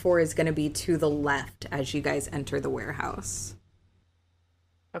looking for is going to be to the left as you guys enter the warehouse.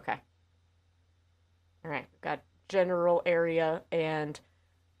 Okay. All right. We've got general area, and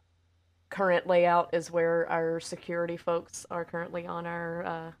current layout is where our security folks are currently on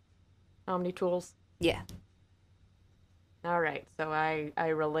our Omni tools. Yeah. All right. So I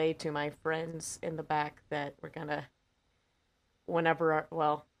relay to my friends in the back that we're gonna,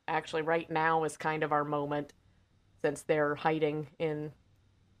 well, actually, right now is kind of our moment, since they're hiding in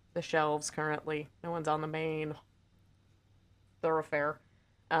the shelves currently. No one's on the main thoroughfare.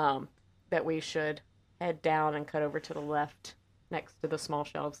 That we should head down and cut over to the left next to the small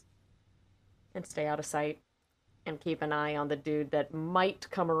shelves and stay out of sight and keep an eye on the dude that might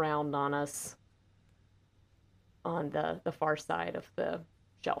come around on us on the far side of the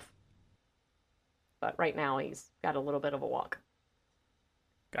shelf. But right now he's got a little bit of a walk.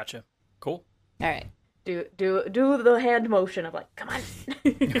 Gotcha. Cool. All right. Do the hand motion of like, come on.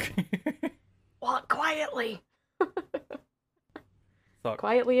 Walk quietly. Thunk.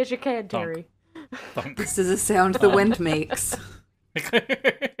 Quietly as you can, Terry. Thunk. This is a sound the wind makes.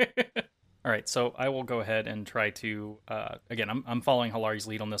 All right, so I will go ahead and try to again. I'm following Hilari's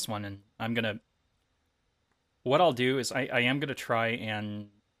lead on this one, and I'm gonna. What I'll do is I am gonna try and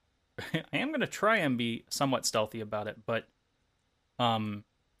be somewhat stealthy about it, but I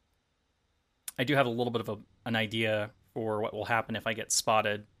do have a little bit of an idea for what will happen if I get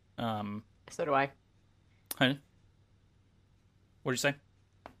spotted. So do I. Huh? What'd you say?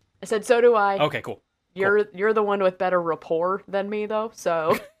 I said, so do I. Okay, cool. You're the one with better rapport than me, though.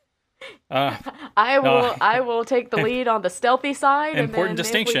 So Uh, I will take the lead on the stealthy side. Important and then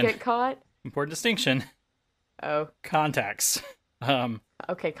distinction. If we get caught. important distinction. Oh, Contacts.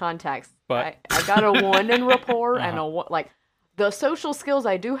 okay. Contacts. But I got a 1 in rapport and a 1. Like the social skills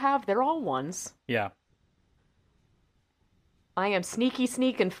I do have, they're all 1s. yeah. I am sneaky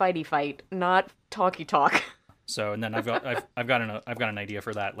sneak and fighty fight, not talky talk. So and then I've got an idea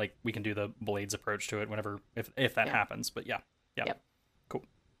for that. Like we can do the blades approach to it whenever if that happens. But yeah. Yep. Cool.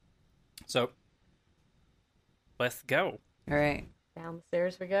 So let's go. All right. Down the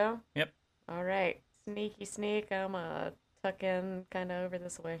stairs we go. Yep. All right. Sneaky sneak. I'm gonna tuck in kind of over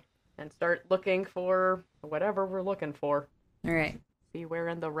this way and start looking for whatever we're looking for. All right. See where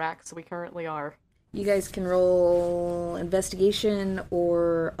in the racks we currently are. You guys can roll investigation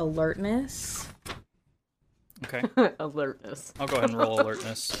or alertness. Okay. Alertness. I'll go ahead and roll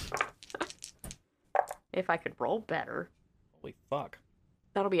alertness. If I could roll better, Holy fuck.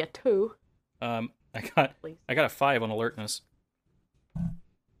 that'll be a 2. I got Please. a 5 on alertness.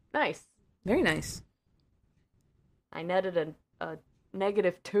 Nice. Very nice. I netted a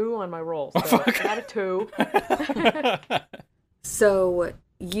 -2 on my roll, so I got a 2. So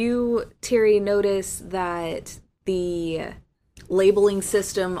you, Terry, notice that the labeling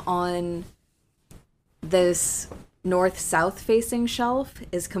system on this north-south facing shelf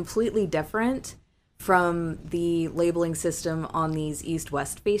is completely different from the labeling system on these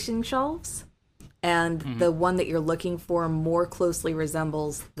east-west facing shelves. And the one that you're looking for more closely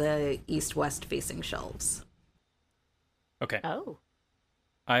resembles the east-west facing shelves. Okay. Oh.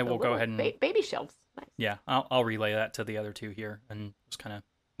 I will go ahead and baby shelves. Nice. yeah, I'll relay that to the other two here and just kind of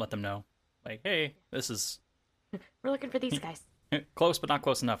let them know, like, hey, this is We're looking for these guys. close but not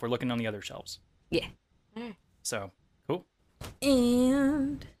close enough. We're looking on the other shelves. Yeah. Alright. So cool.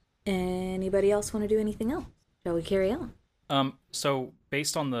 And anybody else want to do anything else? Shall we carry on? So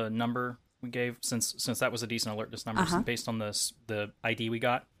based on the number we gave, since that was a decent alertness number, so based on the ID we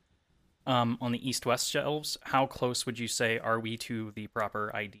got, on the east-west shelves, how close would you say are we to the proper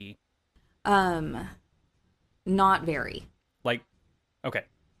ID? Not very. Like, okay,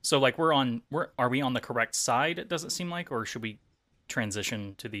 so like are we on the correct side? It doesn't seem like, or should we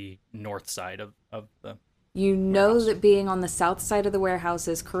transition to the north side of the? You know warehouse? that being on the south side of the warehouse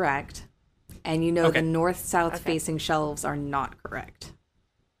is correct, and you know Okay. the north-south facing shelves are not correct.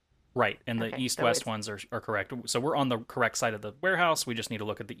 Right, and the Okay, so east-west it's- ones are correct. So we're on the correct side of the warehouse. We just need to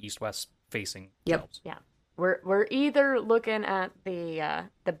look at the east-west facing Yep. shelves. Yeah. We're either looking at the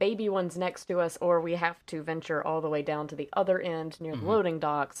baby ones next to us, or we have to venture all the way down to the other end near the loading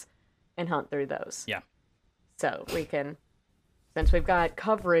docks and hunt through those. Yeah. So we can, since we've got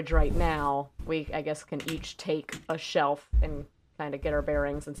coverage right now, we, I guess, can each take a shelf and kind of get our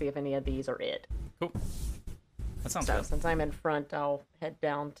bearings and see if any of these are it. Cool. That sounds So good. since I'm in front, I'll head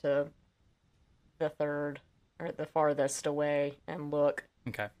down to the third, or the farthest away, and look.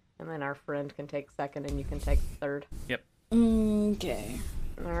 Okay. And then our friend can take second, and you can take third. Yep. Okay.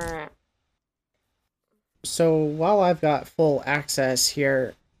 All right. So while I've got full access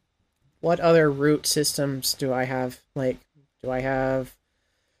here, what other root systems do I have? Like, do I have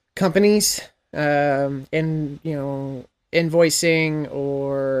companies, invoicing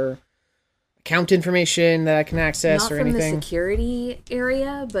or account information that I can access Not or from anything? the security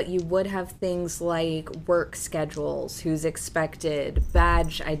area, but you would have things like work schedules, who's expected,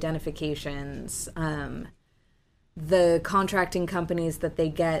 badge identifications, the contracting companies that they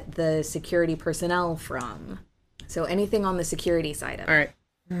get the security personnel from. So anything on the security side of it. All right.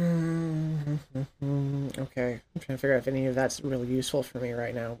 Okay. I'm trying to figure out if any of that's really useful for me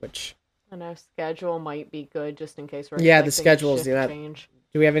right now, which... I know schedule might be good just in case we're Yeah, the expecting a schedules, shift yeah. change.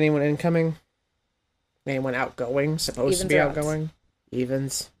 Do we have anyone incoming? Anyone outgoing? Supposed to Evens be or odds? outgoing?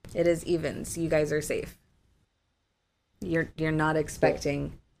 Evens. It is evens. You guys are safe. You're not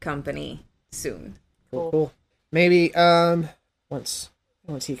expecting company soon. Cool. Maybe once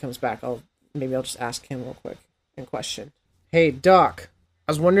he comes back, I'll just ask him real quick in question. Hey Doc,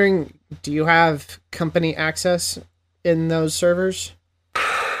 I was wondering, do you have company access in those servers?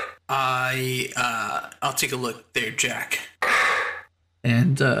 I'll take a look there, Jack.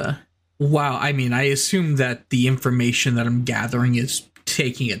 And wow, I mean, I assume that the information that I'm gathering is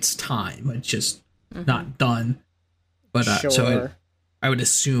taking its time. It's just not done. But Sure. so I would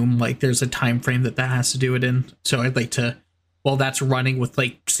assume like there's a time frame that has to do it in. So I'd like to, while that's running with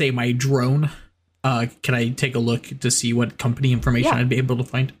like say my drone, can I take a look to see what company information I'd be able to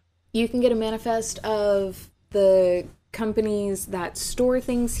find? You can get a manifest of the companies that store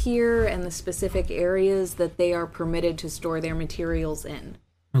things here and the specific areas that they are permitted to store their materials in.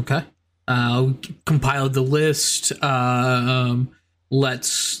 Okay. I'll compile the list.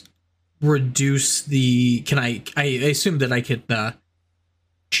 Let's reduce the. Can I assume that I could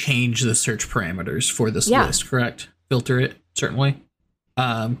change the search parameters for this list, correct? Filter it, certainly.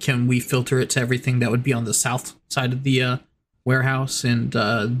 Can we filter it to everything that would be on the south side of the warehouse? And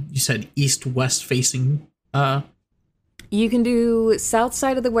you said east-west facing. You can do south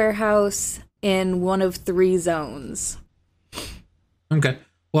side of the warehouse in one of 3 zones. Okay.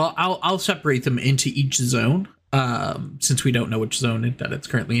 Well, I'll separate them into each zone, since we don't know which zone that it's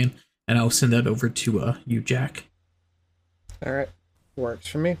currently in, and I'll send that over to you, Jack. All right. Works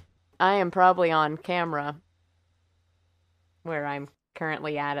for me. I am probably on camera where I'm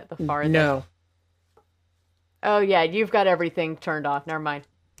currently at the farthest. No. Oh, yeah, you've got everything turned off. Never mind.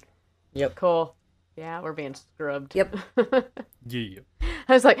 Yep. Cool. Yeah, we're being scrubbed. Yep. Yeah.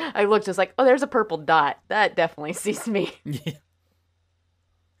 I was like, I looked just like, oh, there's a purple dot. That definitely sees me. Yeah.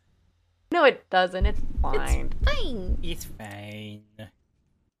 No, it doesn't. It's fine. Fine. It's fine.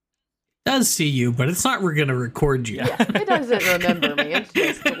 Does see you, but it's not. We're gonna record you. Yeah, it doesn't remember me. It's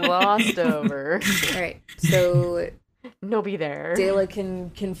just glossed over. All right. So No be there. Dela can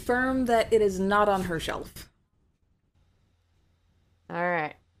confirm that it is not on her shelf. All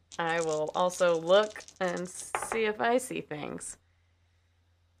right. I will also look and see if I see things.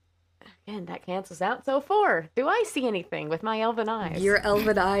 Again, that cancels out. So 4. Do I see anything with my elven eyes? Your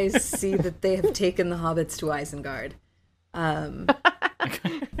elven eyes see that they have taken the hobbits to Isengard.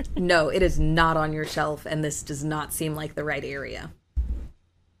 No, it is not on your shelf, and this does not seem like the right area.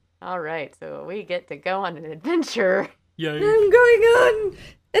 All right, so we get to go on an adventure. Yay. I'm going on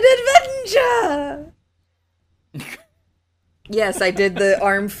an adventure! Yes, I did the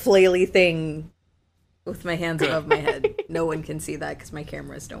arm flaily thing with my hands above my head. No one can see that because my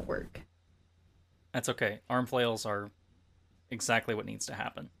cameras don't work. That's okay. Arm flails are exactly what needs to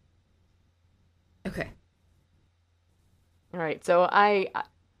happen. Okay. All right, so I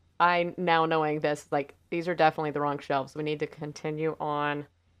now knowing this, like, these are definitely the wrong shelves. We need to continue on.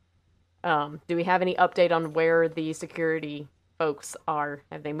 Do we have any update on where the security folks are?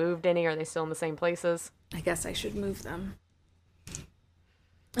 Have they moved any? Are they still in the same places? I guess I should move them.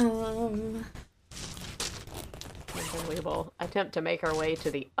 And then we will attempt to make our way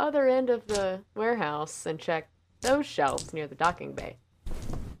to the other end of the warehouse and check those shelves near the docking bay.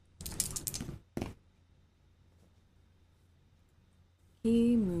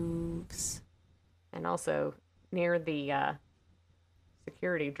 He moves. And also near the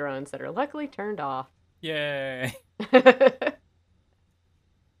security drones that are luckily turned off. Yay.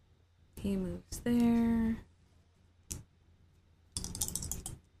 He moves there.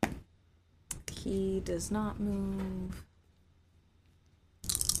 Key does not move.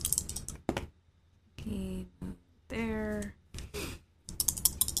 Key moved there.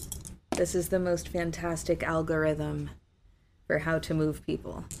 This is the most fantastic algorithm for how to move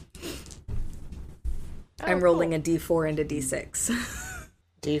people. I'm rolling a D4 and a D6.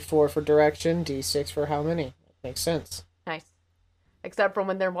 D4 for direction, D6 for how many. Makes sense. Nice. Except for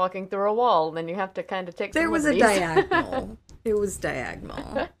when they're walking through a wall, then you have to kind of take some There was a liberties. diagonal. It was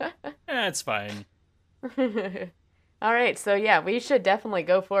diagonal. It's fine. All right, so yeah, we should definitely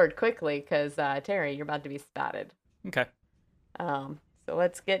go forward quickly because Terry, you're about to be spotted. Okay. So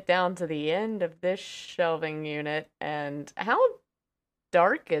let's get down to the end of this shelving unit. And how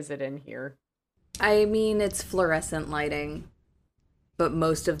dark is it in here? I mean, it's fluorescent lighting, but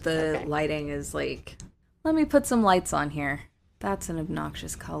most of the lighting is like, let me put some lights on here. That's an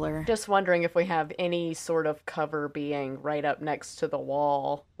obnoxious color. Just wondering if we have any sort of cover being right up next to the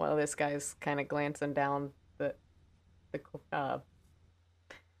wall while this guy's kind of glancing down the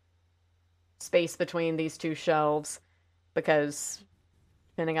space between these two shelves, because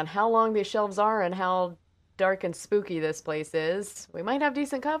depending on how long these shelves are and how dark and spooky this place is, we might have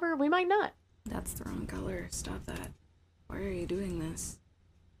decent cover, we might not. That's the wrong color. Stop that. Why are you doing this?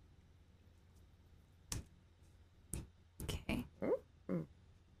 Okay.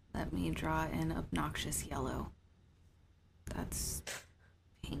 Let me draw an obnoxious yellow. That's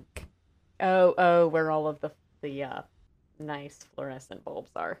pink. Oh, where all of the nice fluorescent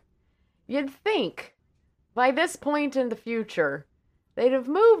bulbs are. You'd think by this point in the future they'd have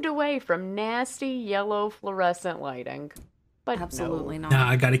moved away from nasty yellow fluorescent lighting, but Absolutely no. not. Nah,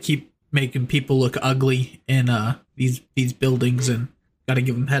 I gotta keep making people look ugly in these buildings, and gotta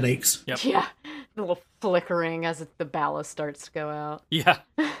give them headaches. Yep. Yeah, a little flickering as the ballast starts to go out. Yeah.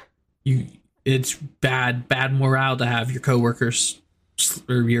 It's bad morale to have your coworkers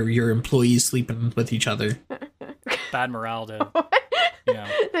or your employees sleeping with each other. Bad morale to, you know.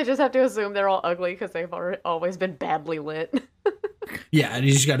 They just have to assume they're all ugly because they've always been badly lit. Yeah, and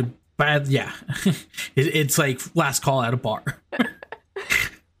you just gotta it's like last call at a bar.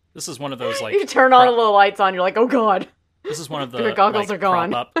 This is one of those, like... You turn all the little lights on, you're like, oh god. This is one of the Your goggles like, are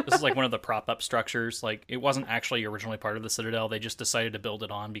gone. This is like one of the prop up structures. Like, it wasn't actually originally part of the Citadel. They just decided to build it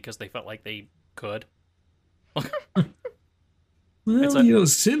on because they felt like they could. Well,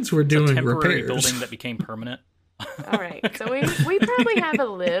 since we're doing temporary repairs, building that became permanent. All right, so we probably have a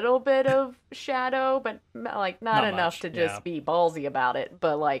little bit of shadow, but like not enough much, to just yeah. be ballsy about it.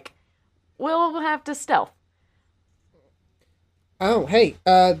 But like, we'll have to stealth. Oh, hey,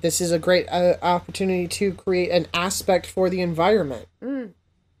 this is a great opportunity to create an aspect for the environment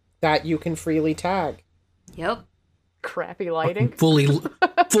that you can freely tag. Yep. Crappy lighting.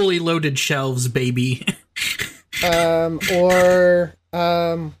 fully loaded shelves, baby. Or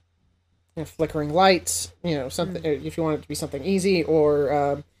flickering lights, something, if you want it to be something easy,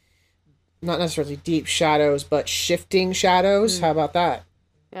 or not necessarily deep shadows, but shifting shadows. How about that?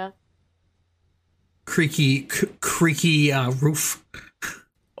 Yeah. Creaky roof.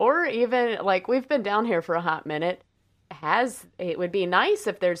 Or even like we've been down here for a hot minute. It would be nice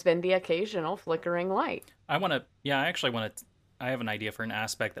if there's been the occasional flickering light. I have an idea for an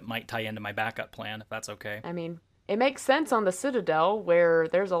aspect that might tie into my backup plan, if that's okay. I mean, it makes sense on the Citadel where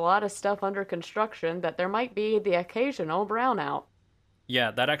there's a lot of stuff under construction that there might be the occasional brownout.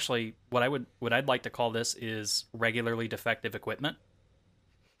 Yeah, that actually, what I'd like to call this is regularly defective equipment.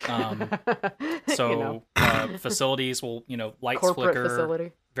 Facilities will, lights Corporate flicker.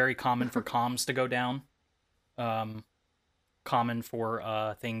 facility. Very common for comms to go down. Common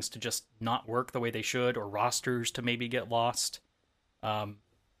for things to just not work the way they should, or rosters to maybe get lost. Okay.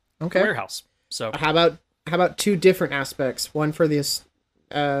 Warehouse. So How about two different aspects? One for this,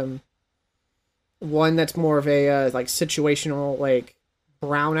 one that's more of a like situational, like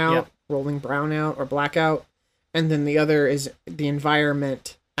brownout, rolling brownout or blackout, and then the other is the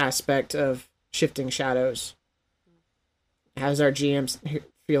environment aspect of shifting shadows. How does our GMs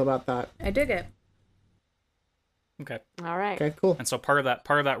feel about that? I dig it. okay. All right. Okay, cool. And so part of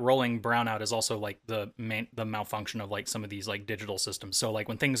that rolling brownout is also like the malfunction of like some of these like digital systems. So like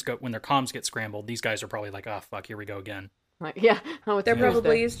when their comms get scrambled, these guys are probably like, oh fuck, here we go again. Like, yeah. Oh, it's They're Tuesday.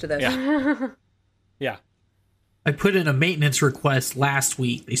 probably used to this. Yeah. Yeah. I put in a maintenance request last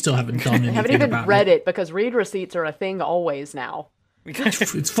week. They still haven't done anything I haven't even about read it because read receipts are a thing always now.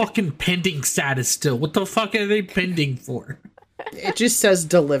 It's fucking pending status still. What the fuck are they pending for? It just says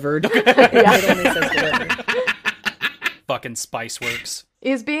delivered. It only says delivered. Fucking Spiceworks.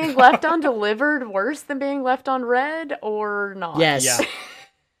 Is being left undelivered worse than being left on red or not? Yes.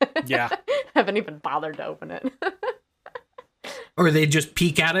 Yeah. Yeah. Haven't even bothered to open it. Or they just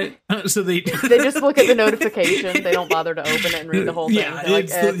peek at it, so they They just look at the notification. They don't bother to open it and read the whole thing. Yeah, They're like,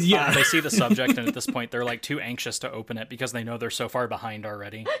 it's yeah. They see the subject, and at this point, they're like too anxious to open it because they know they're so far behind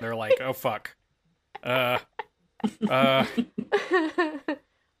already. They're like, "Oh fuck, All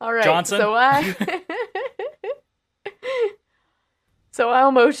right, Johnson?" So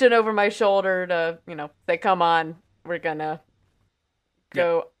I'll motion over my shoulder to, say, "Come on, we're gonna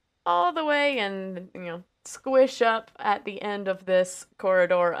go all the way and squish up at the end of this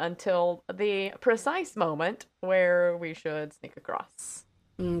corridor until the precise moment where we should sneak across."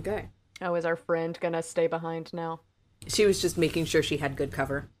 Okay. Oh, is our friend gonna stay behind now? She was just making sure she had good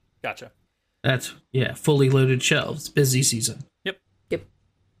cover. Gotcha. That's fully loaded shelves. Busy season. Yep.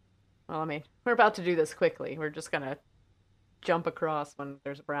 Well, I mean, we're about to do this quickly. We're just gonna jump across when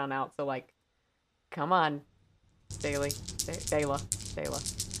there's a brownout. So, come on, Dayla.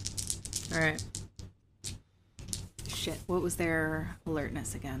 All right. Shit, what was their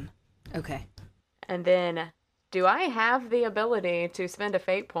alertness again? Okay. And then, do I have the ability to spend a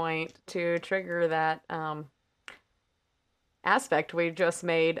fate point to trigger that aspect we just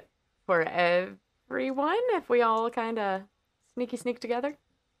made for everyone if we all kind of sneak together?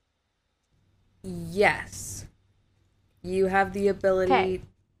 Yes. You have the ability... Okay.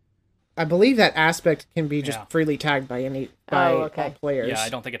 I believe that aspect can be just Yeah. freely tagged by Oh, okay. all players. Yeah, I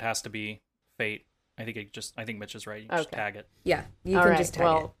don't think it has to be fate. I think Mitch is right. You just Okay. tag it. Yeah, you All can right, just tag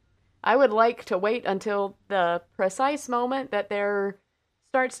well, it. I would like to wait until the precise moment that there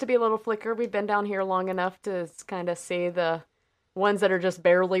starts to be a little flicker. We've been down here long enough to kind of see the ones that are just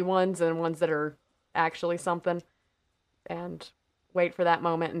barely ones and ones that are actually something. And wait for that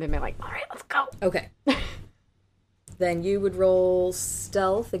moment and then be like, all right, let's go. Okay. Then you would roll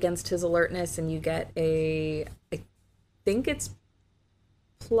stealth against his alertness, and you get I think it's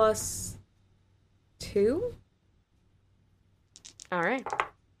 +2? All right.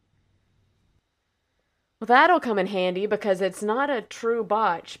 Well, that'll come in handy because it's not a true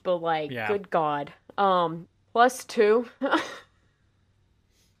botch, but Yeah. good God. +2.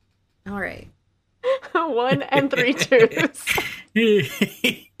 All right. 1 and 3 twos.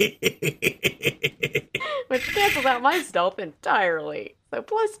 Which cancels out my stealth entirely. So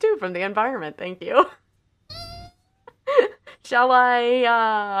 +2 from the environment, thank you. Shall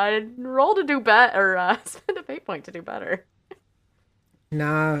I roll to do better, or spend a fate point to do better?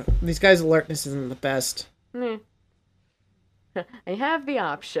 Nah, these guys' alertness isn't the best. I have the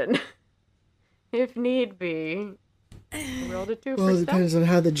option. If need be. I rolled a 2 Well, for it stealth. depends on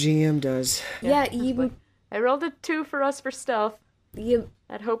how the GM does. Yeah, I rolled a 2 for us for stealth. you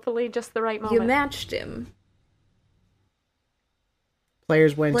At hopefully just the right moment. you matched him.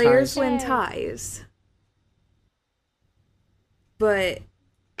 Players win Players ties. win Yay. ties. But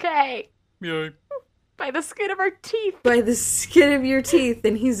Okay. Yeah. By the skin of our teeth. by the skin of your teeth,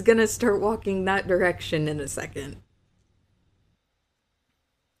 and he's gonna start walking that direction in a second.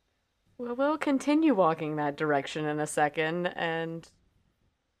 Well, we'll continue walking that direction in a second, and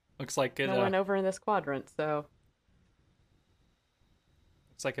Looks like it. no one over in this quadrant, so...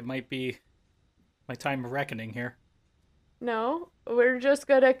 Looks like it might be my time of reckoning here. No, we're just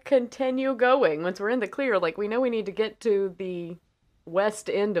gonna continue going. Once we're in the clear, we know we need to get to the west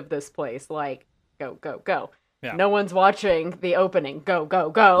end of this place. Go, go, go. Yeah. No one's watching the opening. Go, go,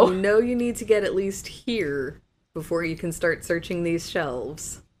 You go. know you need to get at least here before you can start searching these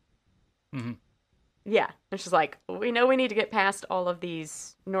shelves. Mm-hmm. Yeah, it's just we know we need to get past all of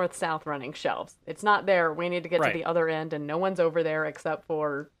these north-south running shelves. It's not there. We need to get Right. to the other end, and no one's over there except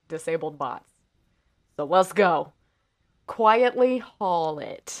for disabled bots. So let's go. Quietly haul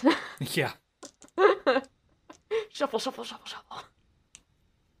it. Yeah. Shuffle, shuffle, shuffle, shuffle.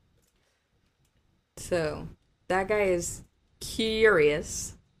 So, that guy is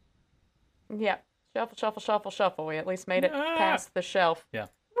curious. Yep. Shuffle, shuffle, shuffle, shuffle. We at least made it past the shelf. Yeah.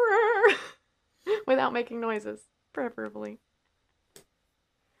 Without making noises, preferably.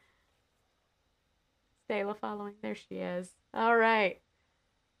 Stayla following. There she is. All right.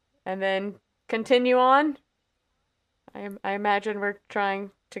 And then continue on. I imagine we're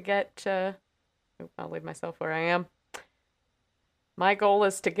trying to get to... I'll leave myself where I am. My goal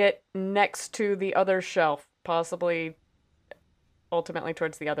is to get next to the other shelf, possibly ultimately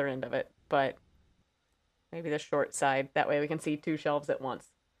towards the other end of it, but maybe the short side. That way we can see 2 shelves at once.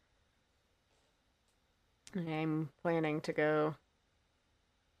 I'm planning to go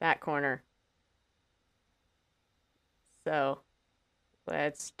that corner. So,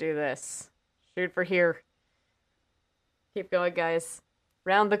 let's do this. Shoot for here. Keep going, guys.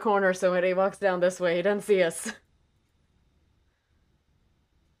 Round the corner so when he walks down this way, he doesn't see us.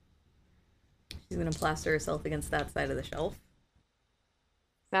 She's gonna plaster herself against that side of the shelf.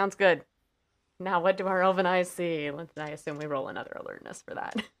 Sounds good. Now, what do our elven eyes see? I assume we roll another alertness for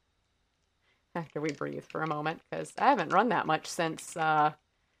that. After we breathe for a moment, because I haven't run that much since my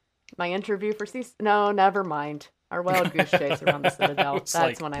interview for No, never mind. Our wild goose chase around the Citadel. That's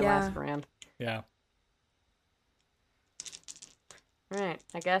like- when I Yeah. last ran. Yeah. Right.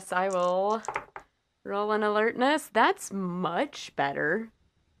 I guess I will roll an alertness. That's much better.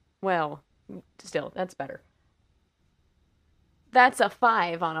 Well, still, that's better. That's a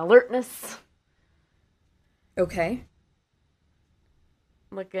 5 on alertness. Okay.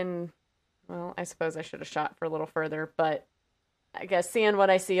 Looking, well, I suppose I should have shot for a little further, but I guess seeing what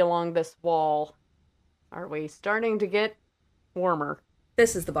I see along this wall, are we starting to get warmer?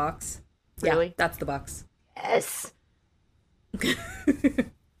 This is the box. Really? Yeah, that's the box. Yes!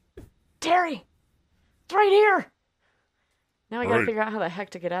 Terry! It's right here! Now I gotta figure out how the heck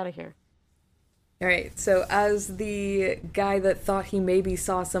to get out of here. All right, so as the guy that thought he maybe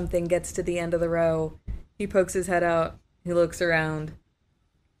saw something gets to the end of the row, he pokes his head out, he looks around,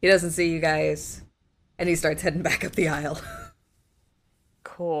 he doesn't see you guys, and he starts heading back up the aisle.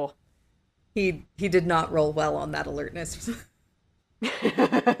 Cool. He did not roll well on that alertness.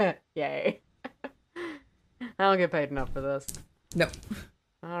 Yay. I don't get paid enough for this. No.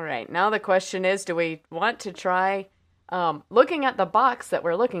 All right. Now the question is, do we want to try looking at the box that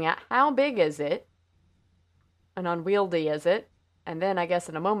we're looking at? How big is it? And unwieldy is it? And then I guess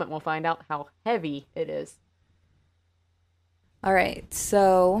in a moment we'll find out how heavy it is. All right,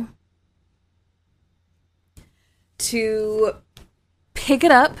 so to pick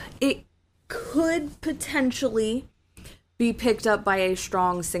it up, it could potentially be picked up by a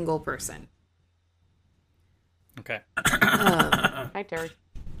strong single person. Okay. Hi, Terry.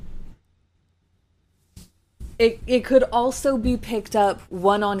 It could also be picked up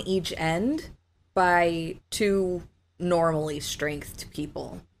one on each end by two normally strengthed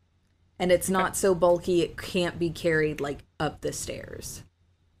people. And it's not so bulky it can't be carried like up the stairs.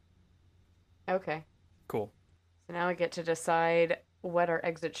 Okay. Cool. So now we get to decide what our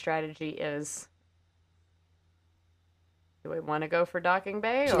exit strategy is. Do we want to go for docking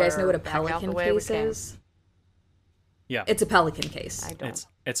bay? Do you guys know what a back out the pelican way we case came? is? Yeah. It's a pelican case. I don't.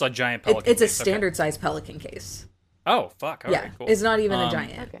 It's a giant pelican. It's a case, okay. standard size pelican case. Oh, fuck. All yeah, right, cool. it's not even a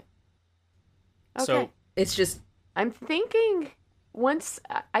giant. Okay. So- Okay. It's just I'm thinking once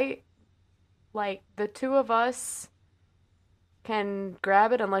I like the two of us can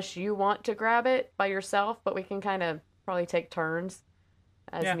grab it unless you want to grab it by yourself, but we can kind of probably take turns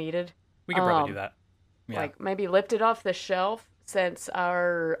as Yeah. needed. We can probably do that. Yeah. Like maybe lift it off the shelf since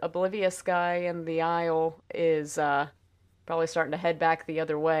our oblivious guy in the aisle is probably starting to head back the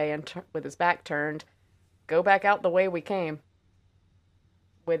other way and with his back turned, go back out the way we came.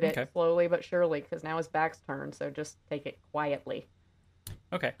 With it Okay. slowly but surely, because now his back's turned, so just take it quietly.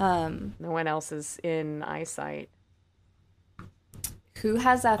 Okay. No one else is in eyesight. who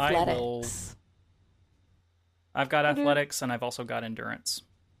has will- athletics? I've got athletics and I've also got endurance.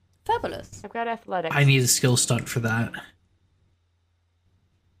 Fabulous. I've got athletics. I need a skill stunt for that.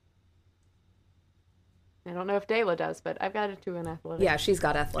 I don't know if Dayla does, but I've got a 2 in athletics. Yeah, she's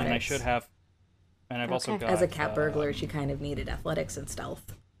got athletics. And I should have. And I've also Okay. got. As a cat burglar, she kind of needed athletics and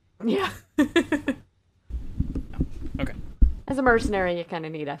stealth. Yeah. Okay. As a mercenary, you kind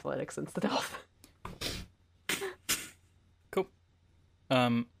of need athletics and stealth. Cool.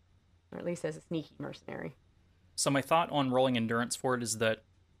 Or at least as a sneaky mercenary. So my thought on rolling endurance for it is that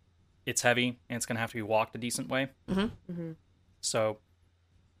it's heavy and it's going to have to be walked a decent way. Mm-hmm. So,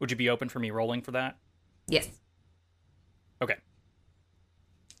 would you be open for me rolling for that? Yes. Okay.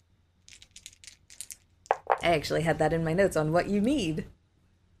 I actually had that in my notes on what you need.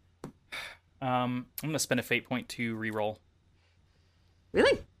 I'm going to spend a fate point to reroll.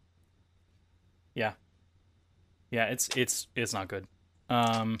 Really? Yeah. Yeah, it's not good.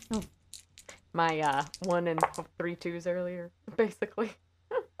 My 1 and 3 2s earlier, basically.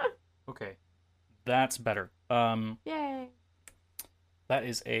 Okay. That's better. Yay. That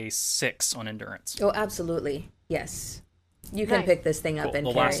is a 6 on endurance. Oh, absolutely. Yes. You can Nice. pick this thing up Cool. and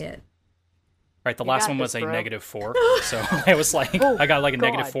The carry last- it. Right, the You last got one was this, a bro. -4. So I was like, Oh, I got like a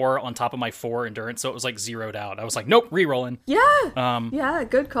God. -4 on top of my 4 endurance. So it was like zeroed out. I was like, nope, re-rolling. Yeah. Yeah,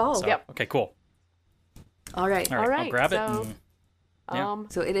 good call. So, Yep. Okay, cool. All right. All right, All right, I'll grab so- it. Yeah.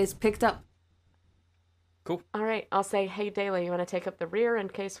 So it is picked up. Cool. All right, I'll say, hey, Dayla, you want to take up the rear in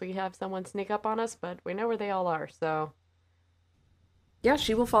case we have someone sneak up on us? But we know where they all are, so... Yeah,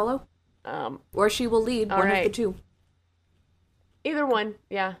 she will follow. Um, Or she will lead. All One of right. the two. either one,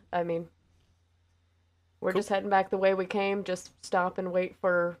 yeah, I mean... We're Cool. just heading back the way we came. Just stop and wait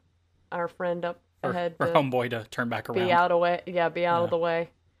for our friend up For ahead for to homeboy to turn back around. be out of way. Yeah, be out of Yeah. the way.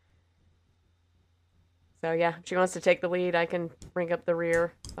 So yeah, if she wants to take the lead, I can bring up the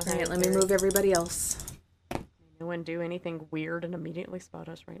rear. All right, let me move everybody else. No one do anything weird and immediately spot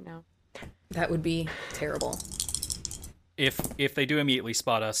us right now. That would be terrible. If they do immediately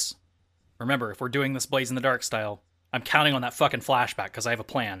spot us, remember, if we're doing this Blaze in the Dark style, I'm counting on that fucking flashback because I have a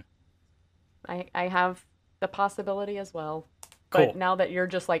plan. I have the possibility as well. Cool. But now that you're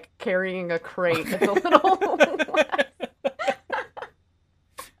just like carrying a crate, it's a little less.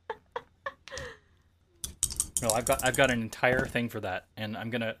 No, I've got an entire thing for that, and I'm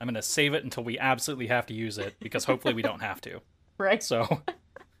gonna save it until we absolutely have to use it, because hopefully we don't have to. Right. So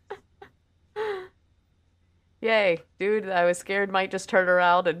Yay, dude, I was scared might just turn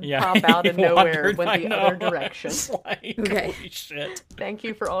around and yeah, pop out of he nowhere, wandered, went I the know. other direction. It's like, Okay. holy shit. Thank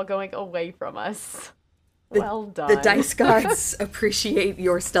you for all going away from us. The- Well done. The dice gods appreciate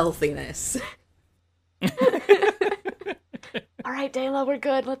your stealthiness. All right, Dayla, we're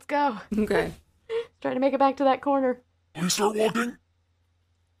good. Let's go. Okay. Trying to make it back to that corner. We start walking.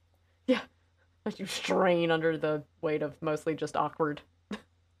 Yeah. As you strain under the weight of mostly just awkward.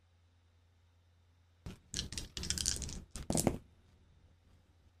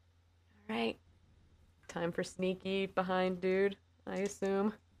 Alright. Time for sneaky behind dude, I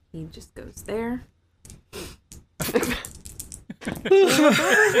assume. He just goes there.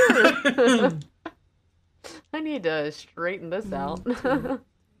 I need to straighten this out.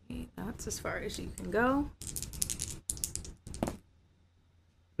 That's as far as you can go.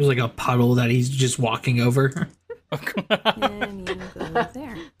 There's like a puddle that he's just walking over. And you go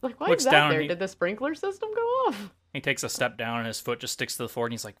there. Like, why Looks is that down, there? he- Did the sprinkler system go off? He takes a step down and his foot just sticks to the floor,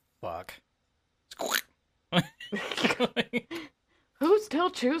 and he's like, fuck. Who still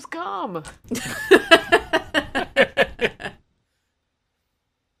chews gum?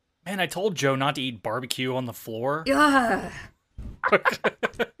 Man, I told Joe not to eat barbecue on the floor. Ugh.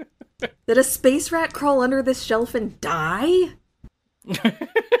 Did a space rat crawl under this shelf and die?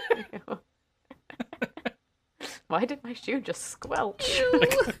 Why did my shoe just squelch?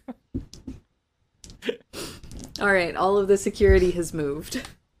 Alright, all of the security has moved.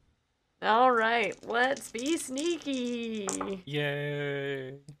 All right, let's be sneaky.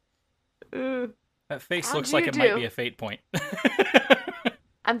 Yay. Ooh, That face How'd looks like you it might do? be a fate point.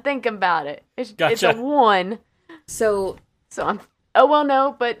 I'm thinking about it. It's a Gotcha. 1, So, so I'm. Oh well,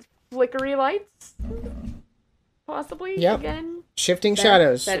 no, but flickery lights, possibly Yep. again. Shifting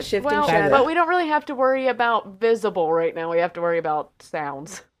shadows. that shifting Well, shadow. but we don't really have to worry about visible right now. We have to worry about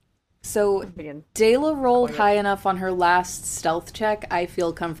sounds. So, Being Dayla rolled quiet. high enough on her last stealth check. I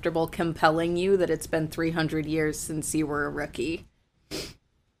feel comfortable compelling you that it's been 300 years since you were a rookie.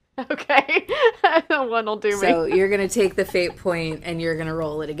 Okay, one will do So, me. you're going to take the fate point and you're going to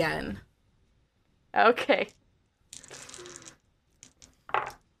roll it again. Okay.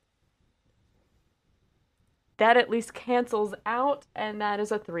 That at least cancels out, and that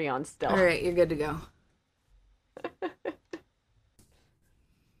is a 3 on stealth. Alright, you're good to go.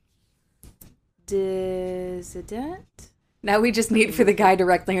 Dissident. Now we just need for the guy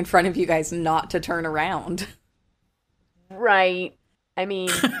directly in front of you guys not to turn around. Right. I mean,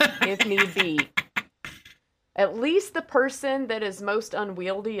 if need be. At least the person that is most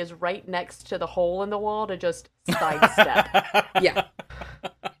unwieldy is right next to the hole in the wall to just sidestep. Yeah.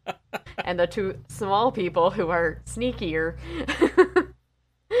 And the two small people who are sneakier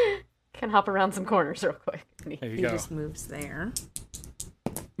can hop around some corners real quick. There you He go. just moves there.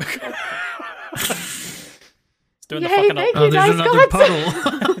 It's doing Yay, the fucking thank Oh, you, there's nice another gods.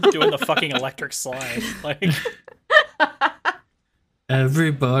 puddle. doing the fucking electric slide. Like,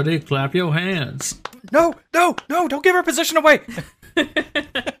 Everybody clap your hands. no, don't give her position away.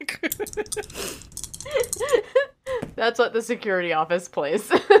 That's what the security office plays.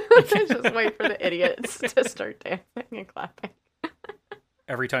 Just wait for the idiots to start dancing and clapping.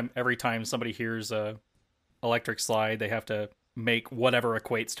 Every time somebody hears a electric slide, they have to make whatever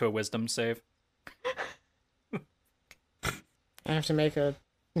equates to a wisdom save. I have to make a,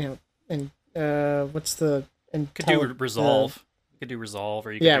 and what's the Could do resolve. You could do resolve,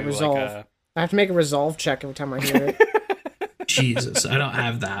 or you could Yeah, do resolve. like a. I have to make a resolve check every time I hear it. Jesus, I don't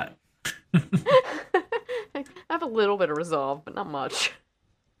have that. I have a little bit of resolve, but not much.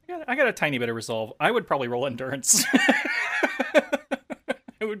 I got a tiny bit of resolve. I would probably roll endurance.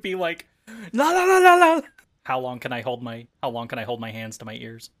 It would be like, la la la la la. How long can I hold my hands to my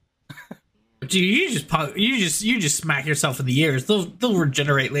ears? Dude, you just smack yourself in the ears. They'll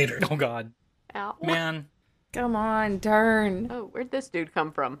regenerate later. Oh god, Ow. man. Come on, turn. Oh, where'd this dude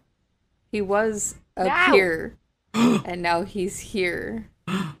come from? He was up Ow! here, and now he's here.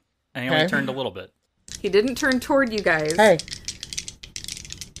 And he only Okay. turned a little bit. He didn't turn toward you guys. Hey,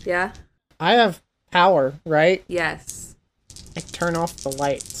 Yeah? I have power, right? Yes. I turn off the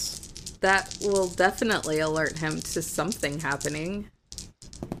lights. That will definitely alert him to something happening.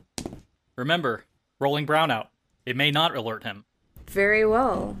 Remember, rolling brownout. It may not alert him. Very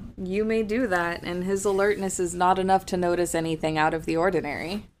well. You may do that, and his alertness is not enough to notice anything out of the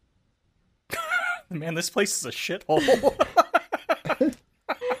ordinary. Man, this place is a shithole.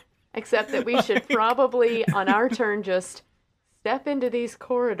 Except that we should probably, on our turn, just step into these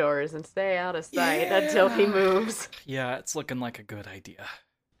corridors and stay out of sight until he moves. Yeah, it's looking like a good idea.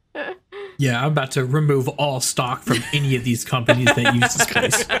 Yeah, I'm about to remove all stock from any of these companies that use this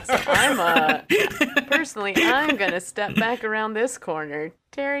place. I'm gonna step back around this corner.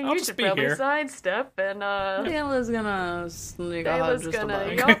 Terry, I'll you just should be probably here. sidestep and Dayla's gonna sneak Dayla's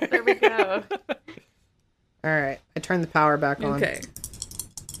gonna. Yup, there we go. Alright, I turn the power back on. Okay.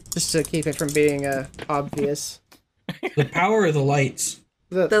 Just to keep it from being obvious. The power of the lights.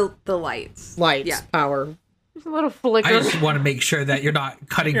 The The lights. lights, Yeah. power. Just a little flicker. I just want to make sure that you're not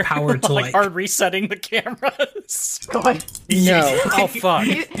cutting power to like hard resetting the cameras. going. No. Oh fuck.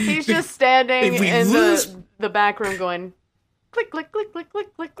 He's just standing If we in lose- the back room going click, click, click, click,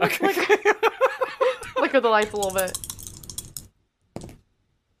 click, click, click, click. Flicker the lights a little bit.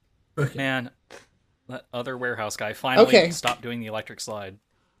 Man, that other warehouse guy finally stopped doing the electric slide.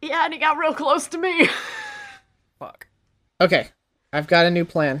 Yeah, and he got real close to me. Fuck. Okay, I've got a new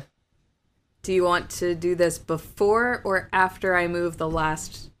plan. Do you want to do this before or after I move the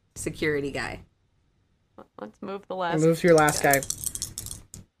last security guy? Let's move the I last. move your last guy.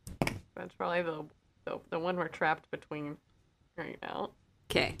 That's probably the one we're trapped between right now.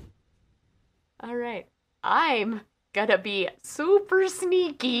 Okay. All right, I'm gonna be super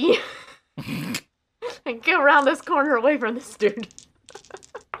sneaky and get around this corner away from this dude.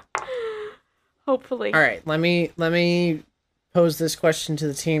 Hopefully. All right, let me pose this question to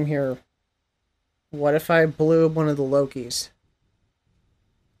the team here. What if I blew one of the Lokis?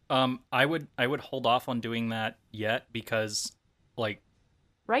 I would hold off on doing that yet because, like,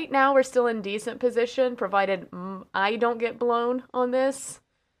 Right now, we're still in decent position, provided I don't get blown on this.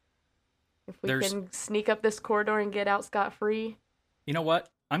 If we can sneak up this corridor and get out scot-free. you know what?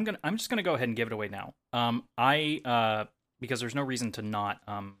 I'm just gonna go ahead and give it away now. Because there's no reason to not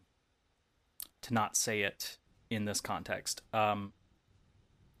say it in this context.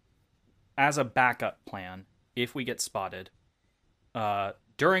 As a backup plan, if we get spotted,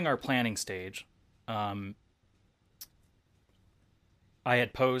 during our planning stage, I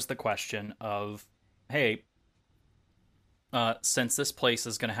had posed the question of, hey, since this place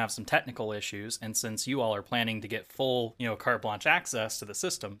is going to have some technical issues, and since you all are planning to get full, carte blanche access to the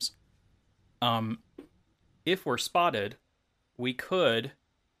systems, if we're spotted, we could,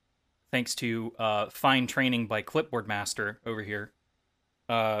 thanks to fine training by Clipboard Master over here,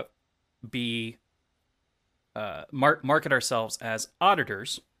 market ourselves as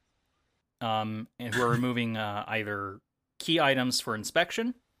auditors, and who are removing either key items for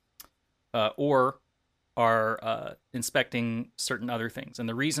inspection, or are inspecting certain other things. And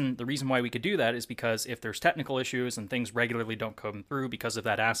the reason why we could do that is because if there's technical issues and things regularly don't come through because of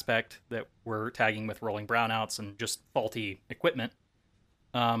that aspect that we're tagging with rolling brownouts and just faulty equipment,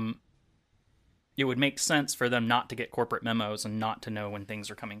 it would make sense for them not to get corporate memos and not to know when things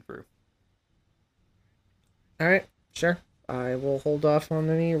are coming through. All right, sure. I will hold off on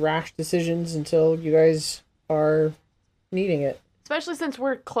any rash decisions until you guys are needing it. Especially since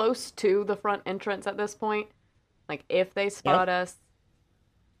we're close to the front entrance at this point. Like, if they spot us,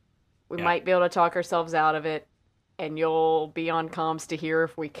 we might be able to talk ourselves out of it, and you'll be on comms to hear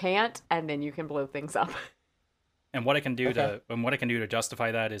if we can't, and then you can blow things up. And what I can do to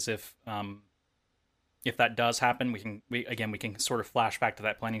justify that is if that does happen, we can sort of flash back to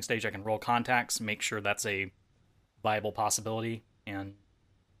that planning stage. I can roll contacts, make sure that's a viable possibility, and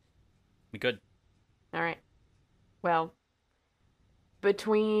be good. All right. Well,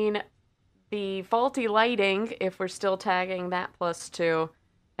 between the faulty lighting, if we're still tagging that +2,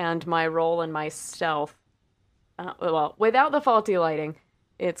 and my roll and my stealth, without the faulty lighting,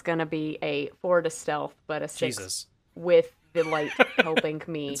 it's going to be a 4 to stealth, but a 6 with the light helping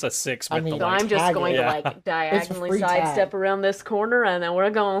me. It's a 6 with the light. So I'm just going to diagonally sidestep around this corner, and then we're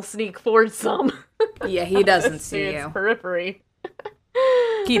going to sneak forward some. Yeah, he doesn't see you. Periphery.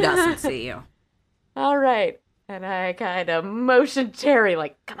 He doesn't see you. All right. And I kind of motioned Terry,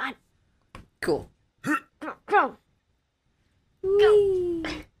 like, come on. Cool. Go. Go.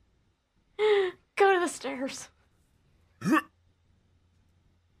 Go to the stairs.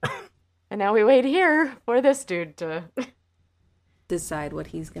 And now we wait here for this dude to decide what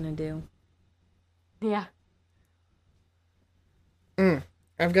he's gonna do. Yeah.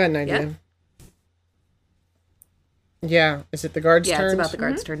 I've got an idea. Yeah, is it the guard's Yeah, turns? it's about the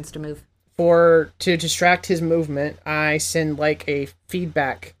guard's turns to move. To distract his movement, I send like a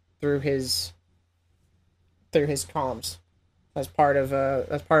feedback through his comms as part of a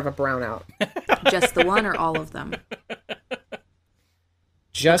brownout. Just the one or all of them?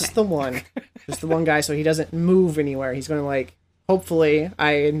 Just the one guy, so he doesn't move anywhere. He's going to like. Hopefully,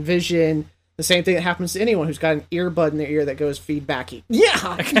 I envision the same thing that happens to anyone who's got an earbud in their ear that goes feedbacky.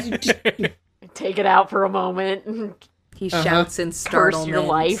 Yeah. Take it out for a moment. He shouts in startlement. Curse your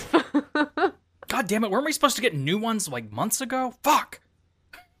life. God damn it! Weren't we supposed to get new ones like months ago? Fuck.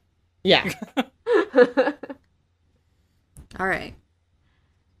 Yeah. All right.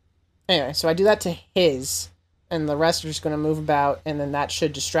 Anyway, so I do that to his, and the rest are just going to move about, and then that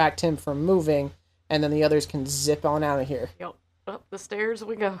should distract him from moving, and then the others can zip on out of here. Yep. Up the stairs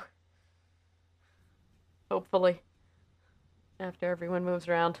we go. Hopefully. After everyone moves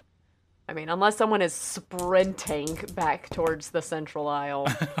around. I mean, unless someone is sprinting back towards the central aisle.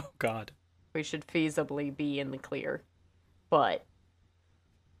 Oh, God. We should feasibly be in the clear. But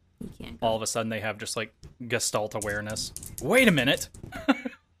You can't go. All of a sudden, they have just, like, Gestalt awareness. Wait a minute!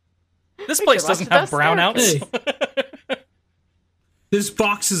 This place doesn't have brownouts. Hey. This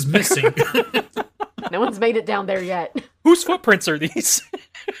box is missing. No one's made it down there yet. Whose footprints are these?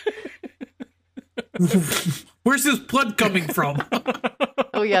 Where's this blood coming from?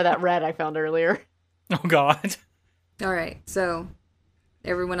 Oh yeah, that red I found earlier. Oh, God. All right, so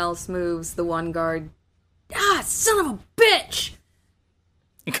everyone else moves. The one guard, son of a bitch,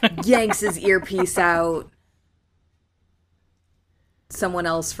 yanks his earpiece out. Someone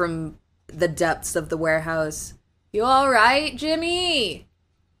else from the depths of the warehouse, you all right, Jimmy?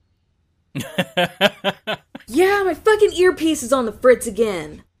 Yeah, my fucking earpiece is on the fritz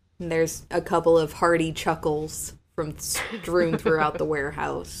again. And there's a couple of hearty chuckles from strewn throughout the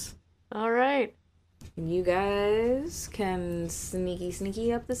warehouse. All right. You guys can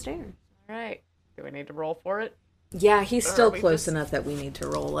sneaky up the stairs. All right. Do we need to roll for it? Yeah, he's still we close just- enough that we need to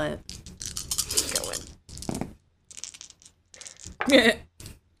roll it. Going.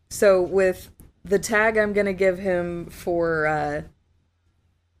 So with the tag I'm going to give him for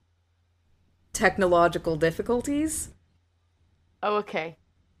technological difficulties Oh, okay.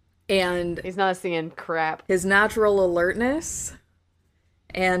 and He's not seeing crap. his natural alertness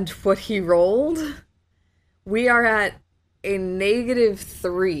and what he rolled, we are at a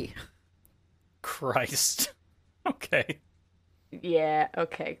 -3. Christ. Okay. Yeah,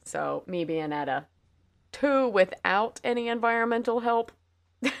 okay. So me being at a 2 without any environmental help,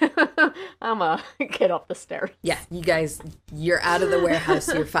 I'm get up the stairs. Yeah, you guys, you're out of the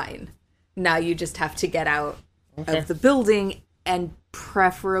warehouse, you're fine. Now you just have to get out of the building and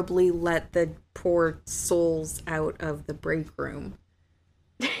preferably let the poor souls out of the break room.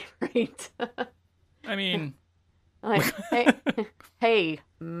 Right. I mean, Like, hey,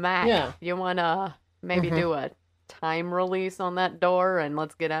 Mac, Yeah. you want to maybe do a time release on that door and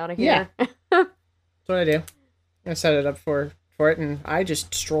let's get out of here? Yeah. That's what I do. I set it up for it, and I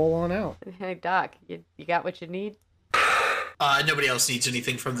just stroll on out. Hey, Doc, you got what you need? Nobody else needs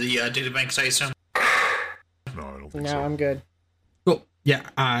anything from the data banks, I assume. No, I don't think No, so. I'm good. Cool. Yeah,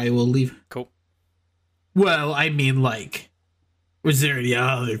 I will leave. cool. Well, I mean, like, was there any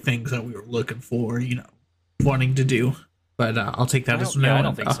other things that we were looking for, wanting to do? But I'll take that as no. I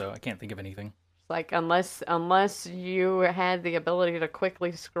don't think so. I can't think of anything. Like, unless you had the ability to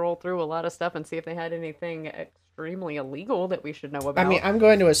quickly scroll through a lot of stuff and see if they had anything extremely illegal that we should know about. I mean, I'm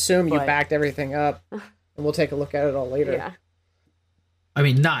going to assume you But- backed everything up, and we'll take a look at it all later. yeah, I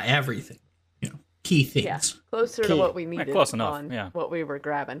mean, not everything. Key things. yeah, closer to Key. what we needed. close enough, On yeah. what we were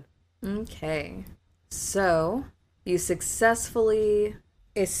grabbing. Okay. So, you successfully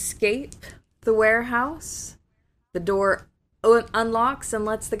escape the warehouse. The door unlocks and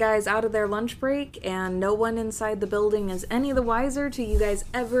lets the guys out of their lunch break, and no one inside the building is any the wiser to you guys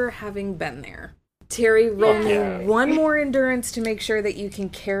ever having been there. Terry, roll me one more endurance to make sure that you can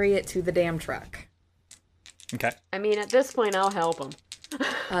carry it to the damn truck. Okay. I mean, at this point, I'll help them.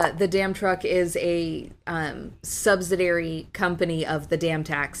 The damn truck is a subsidiary company of the damn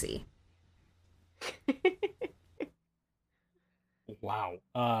taxi. Wow.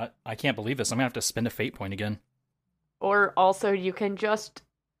 I can't believe this. I'm gonna have to spend a fate point again. Or also, you can just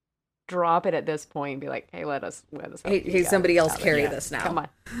drop it at this point and be like, "Hey, let us help Hey, you hey, guys somebody else out of carry it." this now. Come on.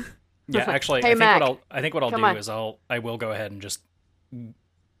 Yeah, actually, Hey, Mac. I think what I'll Come do on. is I will go ahead and just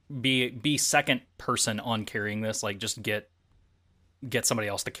be second person on carrying this. Like, just get somebody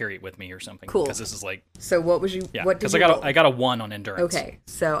else to carry it with me or something. Cool. Because this is like, So what was you? yeah. What did Because you roll? I got a 1 on endurance. Okay,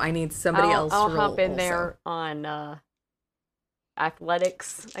 so I need somebody else I'll to roll hop in also. there on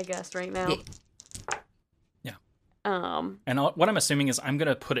athletics, I guess, right now. Yeah. And what I'm assuming is I'm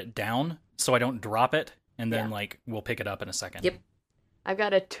gonna put it down so I don't drop it, and then we'll pick it up in a second. Yep. I've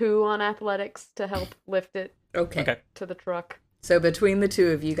got a 2 on athletics to help lift it Okay. to the truck. So between the two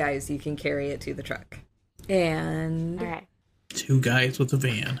of you guys, you can carry it to the truck. And All right. 2 guys with a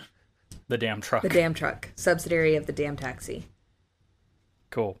van. The damn truck. the damn truck, subsidiary of the damn taxi.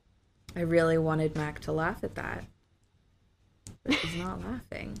 Cool. I really wanted Mac to laugh at that, but he's not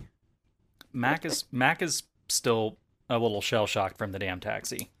laughing. Mac is still a little shell shocked from the damn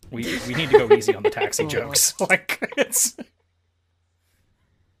taxi. We need to go easy on the taxi jokes. It's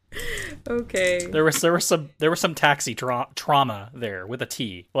Okay. there was some taxi trauma there with a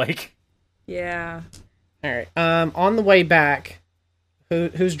T. Yeah. All right. On the way back,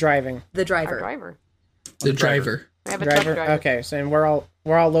 who's driving? The Our driver. driver. The driver. I have a truck driver. Okay, so we're all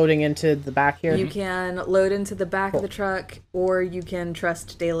loading into the back here. You can load into the back of the truck, or you can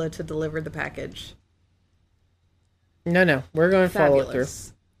trust Dela to deliver the package. No, we're going to follow it through.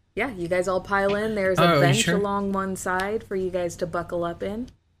 Fabulous. Yeah, you guys all pile in. There's a Oh, you bench sure? along one side for you guys to buckle up in.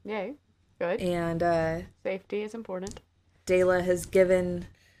 Yay. Good. And Safety is important. Dela has given...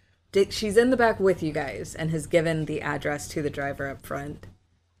 She's in the back with you guys and has given the address to the driver up front.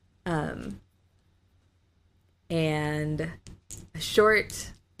 And a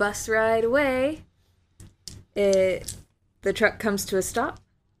short bus ride away, the truck comes to a stop.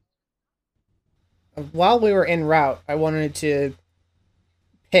 While we were en route, I wanted to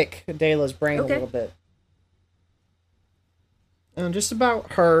pick Dela's brain a little bit. Just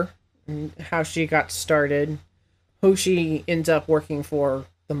about her, and how she got started, who she ends up working for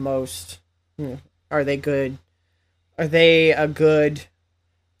the most. Are they good? Are they a good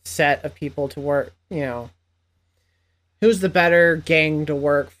set of people to work? Who's the better gang to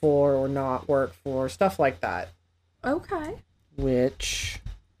work for or not work for? Stuff like that. Okay. Which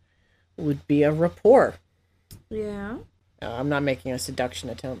would be a rapport. Yeah. I'm not making a seduction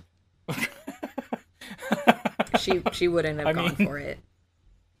attempt. She wouldn't have gone for it.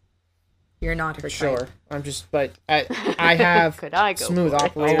 You're not her Sure. type. I'm just, but I have Could I go smooth for it?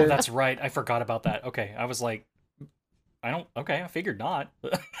 operator. Oh, that's right. I forgot about that. Okay, I was like, I figured not.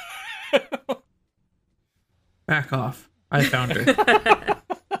 Back off. I found her.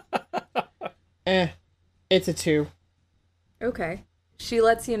 It's a 2. Okay. She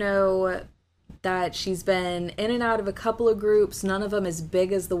lets you know that she's been in and out of a couple of groups, none of them as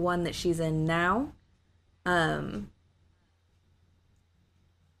big as the one that she's in now.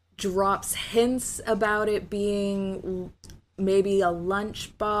 Drops hints about it being maybe a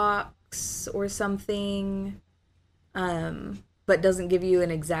lunchbox or something, but doesn't give you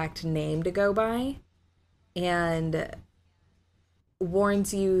an exact name to go by, and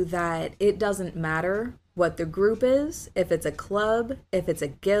warns you that it doesn't matter what the group is, if it's a club, if it's a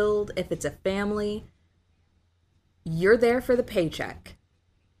guild, if it's a family, you're there for the paycheck,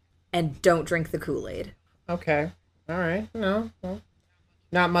 and don't drink the Kool-Aid. Okay. All right. No. Well,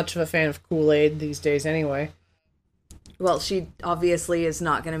 not much of a fan of Kool-Aid these days anyway. Well, she obviously is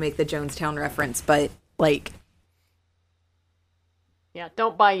not going to make the Jonestown reference, but, Yeah,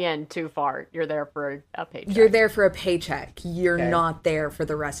 don't buy in too far. You're there for a paycheck. you're there for a paycheck. You're Okay. not there for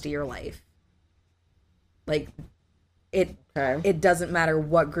the rest of your life. It Okay. doesn't matter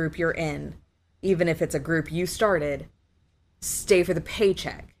what group you're in. Even if it's a group you started, stay for the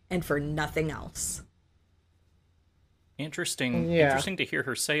paycheck and for nothing else. Interesting. Yeah. Interesting to hear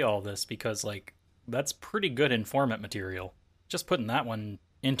her say all this because, that's pretty good informant material. Just putting that one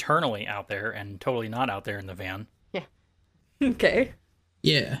internally out there and totally not out there in the van. Okay.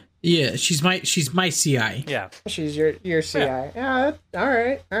 Yeah. She's my CI. Yeah. She's your CI. Yeah. All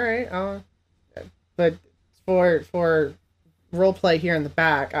right. But for role play here in the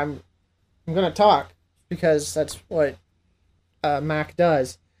back, I'm gonna talk because that's what Mac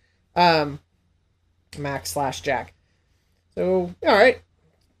does. Mac/Jack. So all right.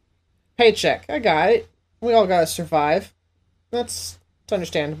 Paycheck. I got it. We all gotta survive. It's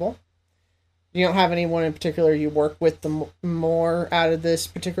understandable. You don't have anyone in particular you work with more out of this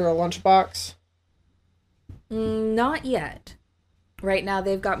particular lunchbox? Not yet. Right now,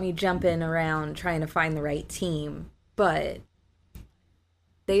 they've got me jumping around trying to find the right team, but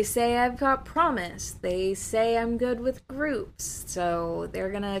they say I've got promise. They say I'm good with groups, so they're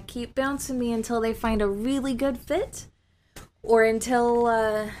gonna keep bouncing me until they find a really good fit, or until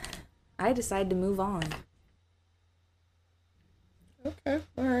I decide to move on. Okay,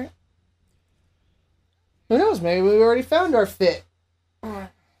 all right. Who knows? Maybe we already found our fit. And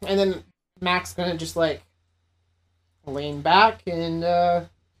then Mac's gonna just lean back and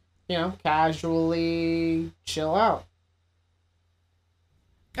casually chill out.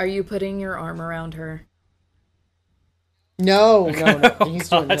 Are you putting your arm around her? No. He's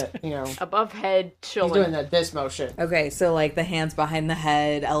doing God. that, Above head, he's chilling. doing this motion. Okay, so like the hands behind the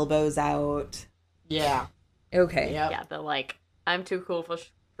head, elbows out. Yeah. Okay. Yep. Yeah, the I'm too cool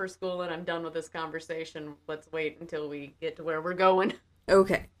for school and I'm done with this conversation. Let's wait until we get to where we're going.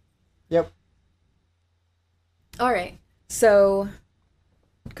 Okay. Yep. All right. So,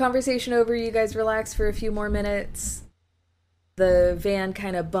 conversation over. You guys relax for a few more minutes. The van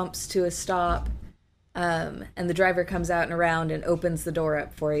kind of bumps to a stop, and the driver comes out and around and opens the door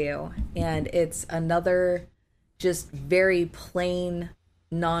up for you. And it's another just very plain,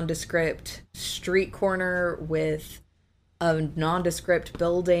 nondescript street corner with a nondescript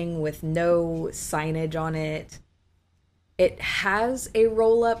building with no signage on it. It has a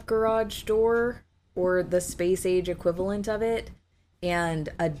roll-up garage door, or the space-age equivalent of it, and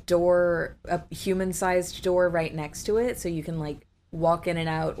a human-sized door right next to it, so you can, walk in and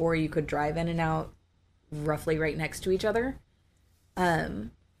out, or you could drive in and out roughly right next to each other.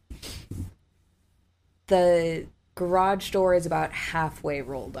 The garage door is about halfway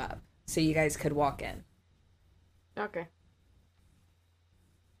rolled up, so you guys could walk in. Okay.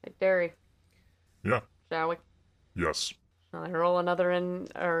 Hey, Derry, Yeah. shall we? Yes. Shall I roll another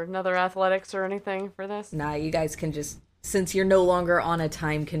athletics or anything for this? Nah, you guys can just, since you're no longer on a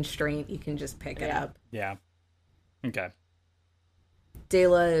time constraint, you can just pick it up. Yeah. Okay.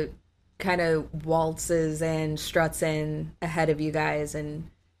 Dela kind of waltzes and struts in ahead of you guys and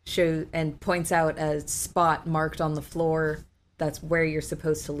points out a spot marked on the floor. That's where you're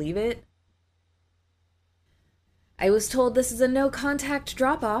supposed to leave it. I was told this is a no-contact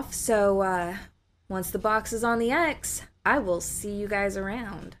drop-off, so once the box is on the X, I will see you guys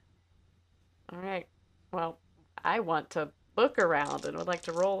around. All right. Well, I want to look around and would like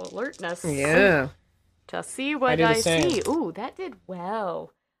to roll alertness. Yeah. To see what do the I same. see. Ooh, that did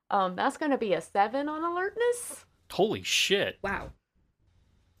well. That's going to be a 7 on alertness. Holy shit. Wow.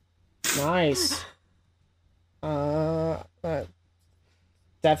 Nice.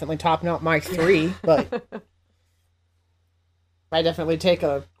 Definitely topping out my 3, but I definitely take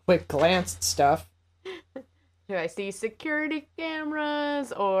a quick glance at stuff. Do I see security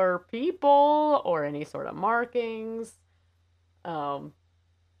cameras or people or any sort of markings?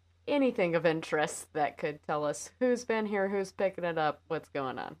 Anything of interest that could tell us who's been here, who's picking it up, what's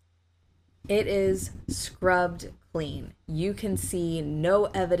going on? It is scrubbed clean. You can see no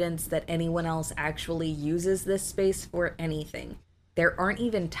evidence that anyone else actually uses this space for anything. There aren't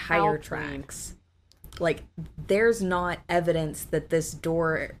even tire How clean? tracks. There's not evidence that this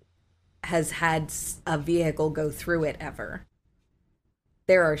door has had a vehicle go through it ever.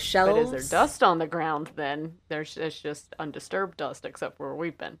 There are But shelves. is there dust on the ground then? It's just undisturbed dust except for where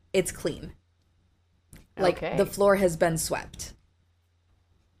we've been. It's clean. Okay. The floor has been swept.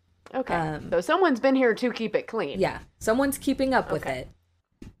 Okay. So someone's been here to keep it clean. Yeah, someone's keeping up with Okay.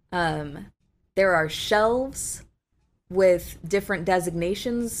 it. There are shelves with different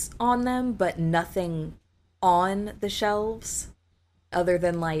designations on them, but nothing on the shelves other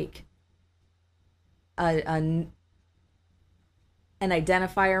than an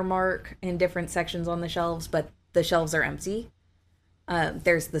identifier mark in different sections on the shelves, but the shelves are empty.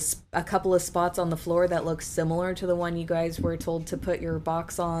 There's a couple of spots on the floor that look similar to the one you guys were told to put your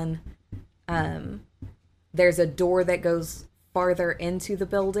box on. There's a door that goes farther into the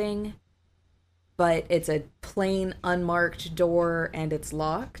building, but it's a plain unmarked door and it's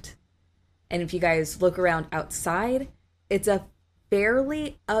locked. And if you guys look around outside, it's a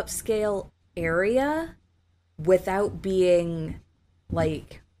fairly upscale area without being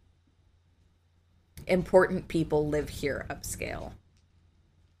important people live here upscale.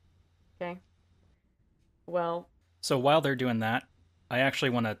 Okay. Well, So while they're doing that, I actually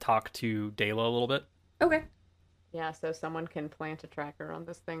want to talk to Dela a little bit. Okay. yeah, so someone can plant a tracker on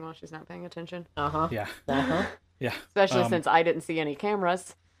this thing while she's not paying attention. Uh-huh. Yeah. Uh-huh. Yeah. Especially since I didn't see any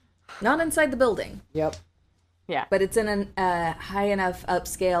cameras. Not inside the building, Yep. Yeah. but it's in a high enough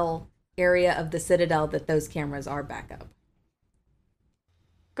upscale area of the Citadel that those cameras are back up.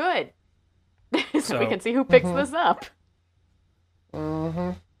 Good. so So- we can see who picks this up.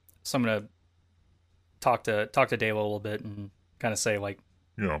 Mm-hmm. So I'm gonna talk to Dela a little bit and kind of say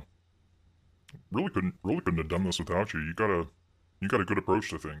Really couldn't have done this without you. You got a good approach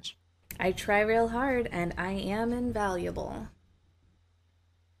to things. I try real hard, and I am invaluable.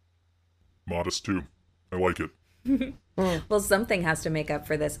 Modest too. I like it. Well, something has to make up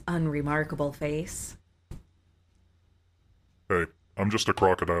for this unremarkable face. Hey, I'm just a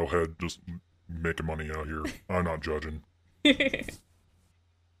crocodile head, just making money out here. I'm not judging.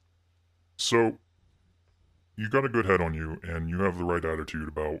 So, you got a good head on you, and you have the right attitude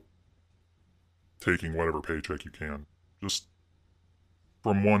about taking whatever paycheck you can. just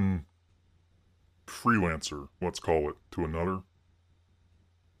from one freelancer, let's call it, to another,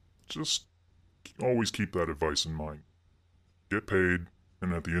 just always keep that advice in mind. Get paid,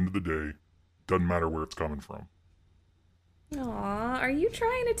 and at the end of the day, doesn't matter where it's coming from. Aw, are you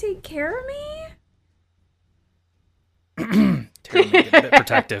trying to take care of me? Terry may get a bit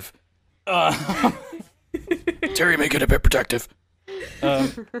protective. Terry may get a bit protective.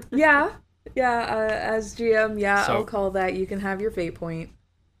 Yeah, as GM, So- I'll call that. You can have your fate point.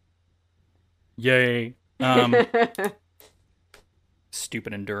 Yay.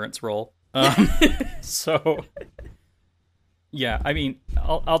 Stupid endurance roll. So, yeah, I mean,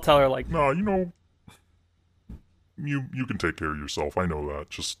 I'll tell her, like, No, you can take care of yourself. I know that.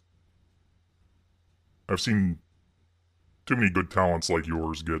 Just, I've seen too many good talents like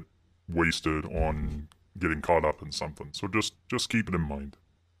yours get wasted on getting caught up in something. So just keep it in mind.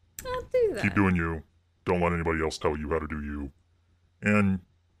 I'll do that. Keep doing you. Don't let anybody else tell you how to do you. And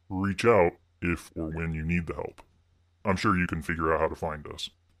reach out if or when you need the help. I'm sure you can figure out how to find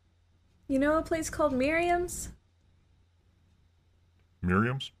us. You know a place called Miriam's?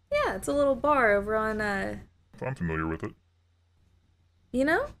 Miriam's? Yeah, it's a little bar over on, I'm familiar with it. you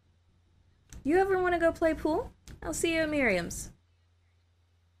know? You ever want to go play pool? I'll see you at Miriam's.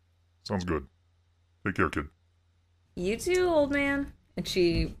 Sounds good. Take care, kid. You too, old man. And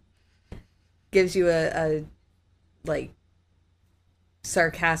she gives you a like,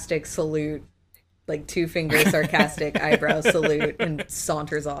 sarcastic salute, like 2-finger sarcastic eyebrow salute, and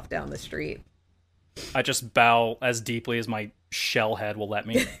saunters off down the street. I just bow as deeply as my shell head will let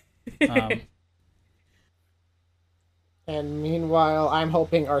me. And meanwhile, I'm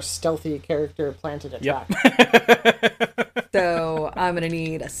hoping our stealthy character planted a trap. Yep. So I'm gonna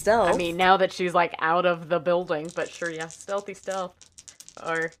need a stealth. I mean, now that she's like out of the building, but sure, yeah, stealthy stealth.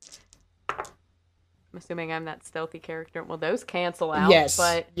 Or I'm assuming I'm that stealthy character. Well, those cancel out. Yes,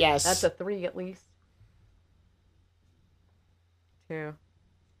 But yes. that's a 3 at least. 2.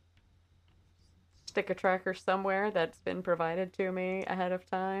 Stick a tracker somewhere that's been provided to me ahead of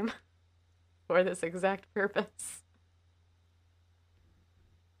time for this exact purpose.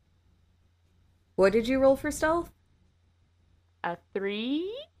 What did you roll for stealth? A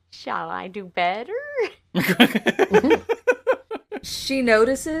 3? Shall I do better? She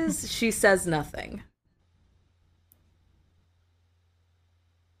notices, she says nothing.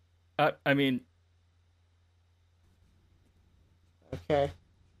 I mean, Okay.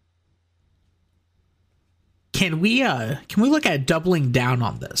 Can we look at doubling down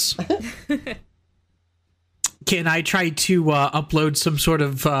on this? Can I try to upload some sort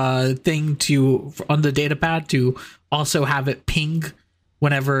of thing on the data pad to also have it ping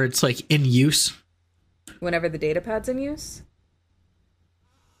whenever it's like in use? Whenever the data pad's in use?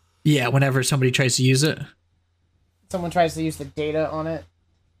 Yeah, whenever somebody tries to use it. Someone tries to use the data on it.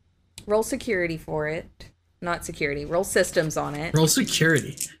 Roll security for it. Not security. Roll systems on it. Roll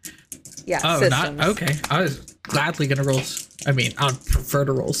security. Yeah, Oh, systems. not okay. I was gladly gonna roll. I mean, I'd prefer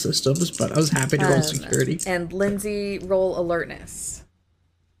to roll systems, but I was happy to roll security. And Lindsay, roll alertness.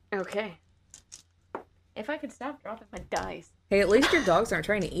 Okay. If I could stop dropping my dice. Hey, at least your dogs aren't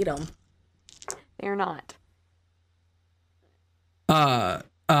trying to eat them. They're not.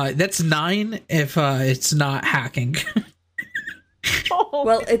 That's 9 if it's not hacking. Oh,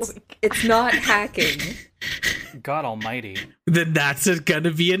 Well, it's not hacking. God almighty. Then that's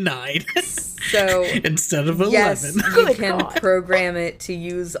gonna be a 9 So instead of 11. yes, you Good can God. program it to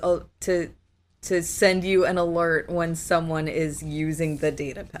use to send you an alert when someone is using the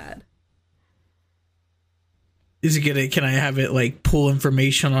data pad. Is it gonna? Can I have it like pull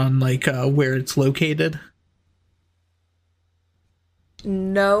information on like where it's located?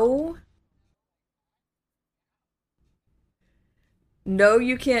 No. No,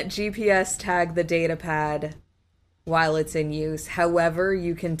 you can't GPS tag the data pad while it's in use. However,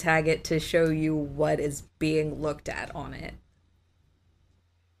 you can tag it to show you what is being looked at on it.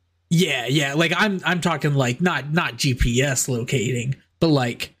 Yeah. Like I'm talking like not GPS locating, but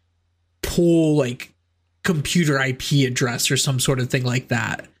like pull like computer IP address or some sort of thing like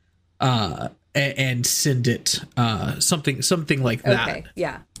that, and send it something like that. Okay,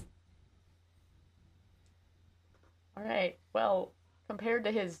 yeah. All right. Well, compared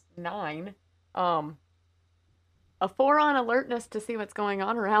to his 9, a 4 on alertness to see what's going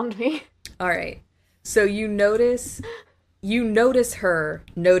on around me. All right. So you notice her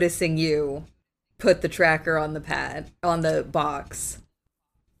noticing you put the tracker on the pad, on the box,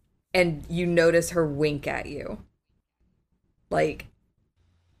 and you notice her wink at you. Like,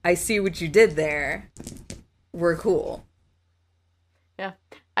 I see what you did there. We're cool. Yeah.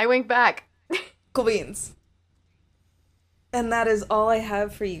 I wink back. Cool beans. And that is all I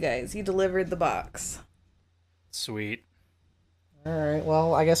have for you guys. You delivered the box. Sweet. All right.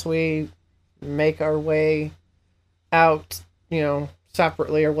 Well, I guess we make our way out,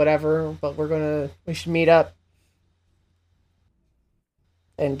 separately or whatever, but we should meet up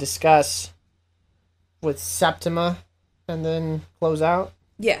and discuss with Septima and then close out.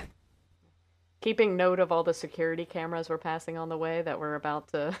 Yeah. Keeping note of all the security cameras we're passing on the way that we're about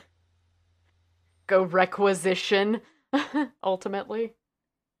to go requisition, ultimately.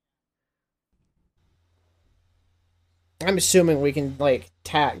 I'm assuming we can,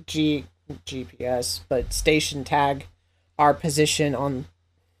 tag GPS, but station tag our position on...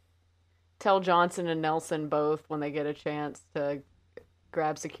 Tell Johnson and Nelson both when they get a chance to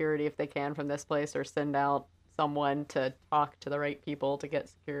grab security if they can from this place, or send out someone to talk to the right people to get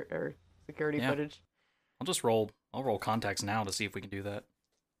security footage. I'll roll contacts now to see if we can do that.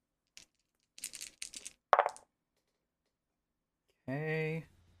 Okay.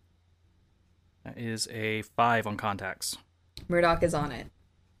 That is a 5 on contacts. Murdoch is on it.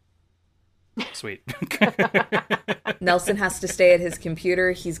 Sweet. Nelson has to stay at his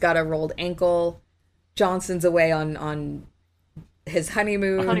computer. He's got a rolled ankle. Johnson's away on his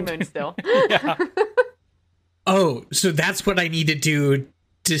honeymoon. Honeymoon still. Yeah. Oh, so that's what I need to do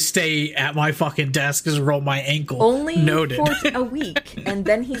to stay at my fucking desk, is roll my ankle. Only Noted. for a week, and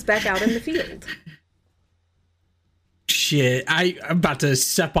then he's back out in the field. Shit, I'm about to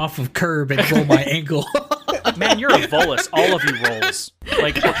step off of curb and roll my ankle. Man, you're a Volus. All of you rolls.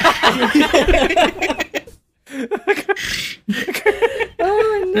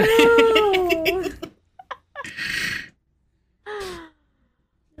 Oh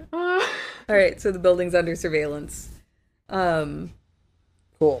no! All right, so the building's under surveillance.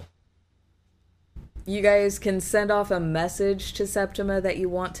 Cool. You guys can send off a message to Septima that you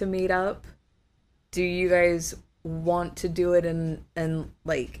want to meet up. Do you guys want to do it in a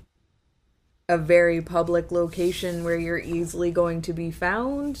very public location where you're easily going to be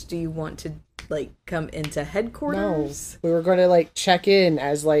found? Do you want to come into headquarters? No, we were going to check in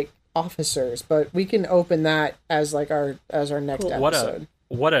as officers, but we can open that as our next Cool. episode.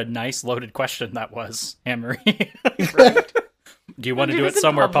 What a nice loaded question that was, Anne-Marie. Right. Do you want to Do do it this in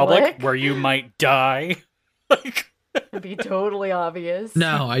somewhere public public? where you might die? It'd be totally obvious.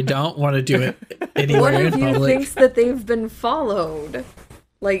 No, I don't want to do it anywhere One in of you public. thinks that they've been followed.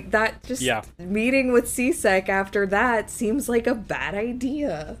 That just Yeah. meeting with CSEC after that seems like a bad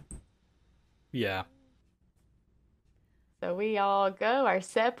idea. Yeah. So we all go our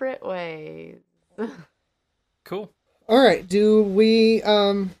separate ways. Cool. All right. Do we?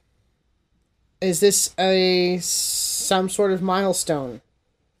 Is this some sort of milestone?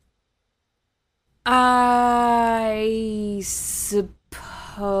 I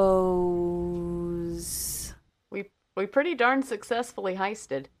suppose We pretty darn successfully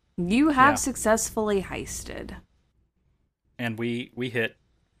heisted. you have Yeah. successfully heisted. And we hit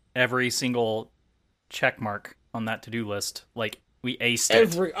every single check mark on that to-do list. We aced it.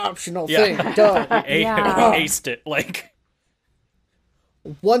 Every optional Yeah. thing done. Yeah. We aced it.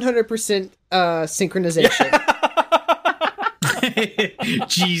 100% synchronization.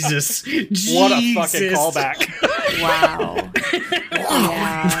 Jesus. What a fucking callback. Wow.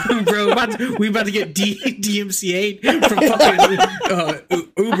 Yeah. Bro, we about to get DMCA from fucking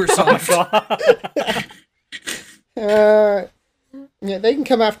Ubersoft. Yeah, they can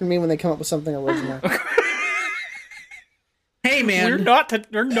come after me when they come up with something original. Hey, man.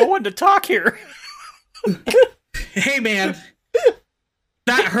 There's no one to talk here. Hey, man.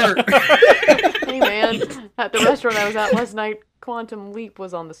 That hurt. Hey man, at the restaurant I was at last night, Quantum Leap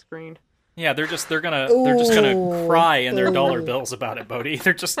was on the screen. Yeah, they're just gonna cry in their dollar bills about it, Bodhi.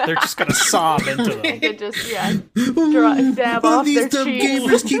 They're just gonna sob into them. They just dab All off these their dumb cheeks.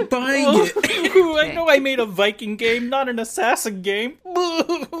 gamers keep buying it. I know I made a Viking game, not an assassin game.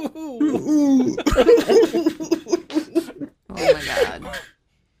 Oh my god.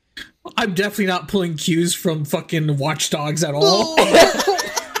 I'm definitely not pulling cues from fucking Watch Dogs at all.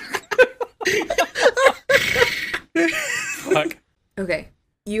 Fuck. Okay.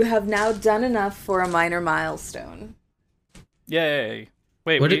 You have now done enough for a minor milestone. Yay.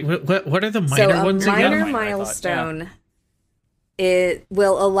 Wait, What are the minor So a ones minor again? milestone, it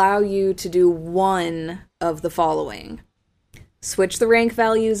will allow you to do one of the following. Switch the rank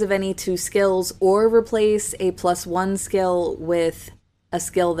values of any 2 skills or replace a +1 skill with a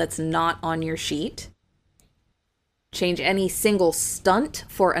skill that's not on your sheet. Change any single stunt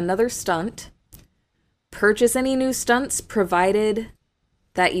for another stunt. Purchase any new stunts provided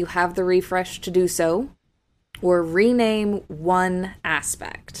that you have the refresh to do so. Or rename one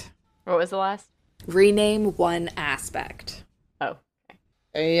aspect. What was the last? Rename one aspect. Oh.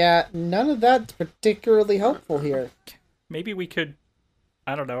 Yeah, none of that's particularly helpful here. Maybe we could,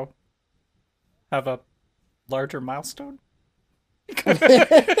 I don't know, have a larger milestone?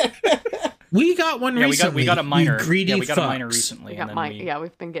 We got one Yeah, recently. we got a minor. You greedy Yeah, we got a minor fucks. recently. We got and then we... Yeah,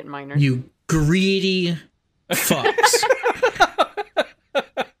 we've been getting minors. You greedy fucks.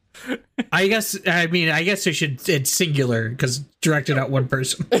 I guess I should, it's singular because directed at one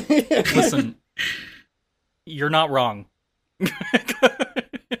person. Listen, you're not wrong.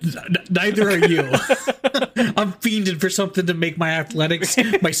 Neither are you. I'm fiending for something to make my athletics,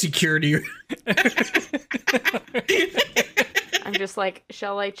 my security. I'm just like,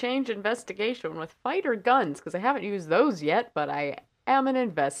 shall I change investigation with fight or guns? Because I haven't used those yet, but I am an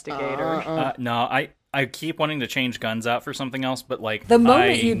investigator. No, I keep wanting to change guns out for something else, but like The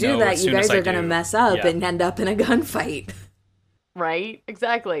moment I you do know that, as you soon as guys I are going to do- mess up yeah. and end up in a gunfight. Right?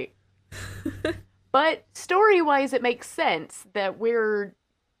 Exactly. But story-wise, it makes sense that we're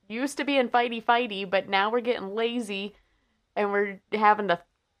used to being fighty-fighty, but now we're getting lazy, and we're having to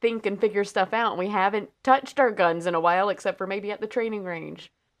think and figure stuff out, and we haven't touched our guns in a while, except for maybe at the training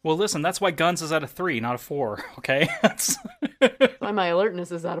range. Well, listen, that's why guns is at a 3, not a 4. Okay, that's Why my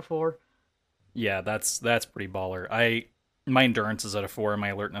alertness is at a 4. yeah, that's pretty baller. My endurance is at a 4, and my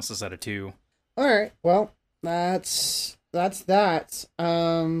alertness is at a 2. All right. Well, that's that.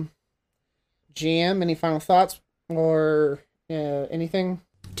 GM, any final thoughts or anything?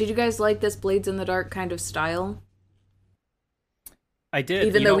 Did you guys like this Blades in the Dark kind of style? I did,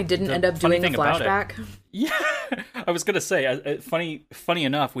 Even though we didn't end up doing a flashback? Yeah, I was gonna say, funny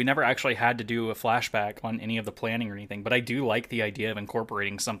enough, we never actually had to do a flashback on any of the planning or anything, but I do like the idea of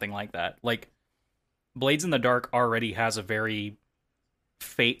incorporating something like that. Like, Blades in the Dark already has a very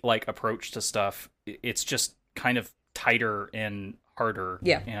Fate-like approach to stuff. It's just kind of tighter and harder.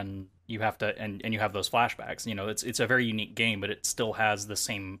 Yeah. And you have to, and you have those flashbacks. You know, it's a very unique game, but it still has the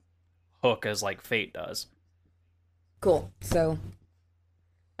same hook as like Fate does. Cool. So,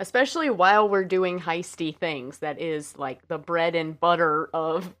 Especially while we're doing heisty things, that is like the bread and butter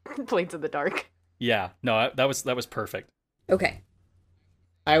of Blades of the Dark. Yeah, no, that was perfect. okay.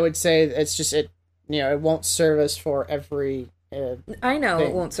 I would say it's just it won't serve us for every. I know it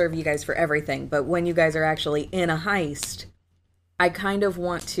thing. won't serve you guys for everything, but when you guys are actually in a heist, I kind of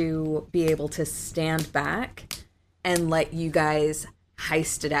want to be able to stand back and let you guys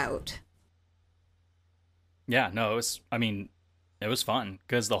heist it out. Yeah, no, it was fun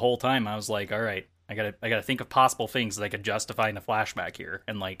because the whole time I was like, all right, I gotta think of possible things that I could justify in the flashback here,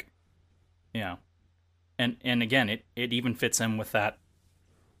 and like, and again, it even fits in with that,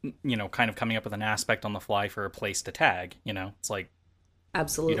 kind of coming up with an aspect on the fly for a place to tag. It's like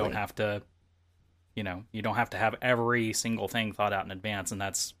Absolutely. you don't have to, you don't have to have every single thing thought out in advance, and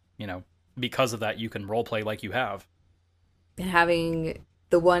that's because of that you can role play like you have. Having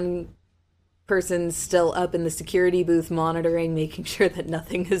the one person still up in the security booth monitoring, making sure that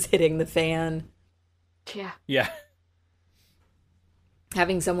nothing is hitting the fan. Yeah. Yeah.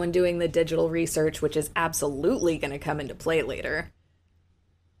 Having someone doing the digital research, which is absolutely going to come into play later.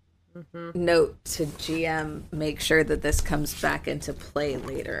 Mm-hmm. Note to GM, make sure that this comes back into play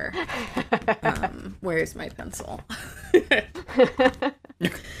later. Where's my pencil?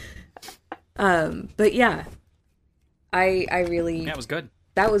 But yeah, I really... Yeah, it was good.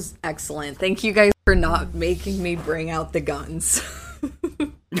 That was excellent. Thank you guys for not making me bring out the guns.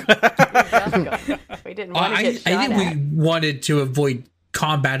 We didn't want to get shot I think at. we wanted to avoid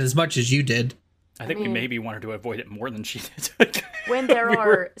combat as much as you did. I think we maybe wanted to avoid it more than she did. When there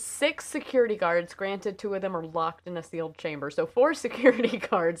are 6 security guards, granted 2 of them are locked in a sealed chamber, so 4 security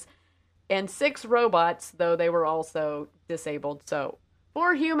guards and 6 robots, though they were also disabled, so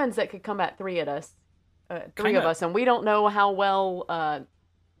 4 humans that could come at 3 at us, 3 of us, and we don't know how well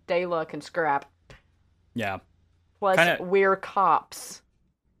Dayla can scrap. Yeah. Plus, we're cops.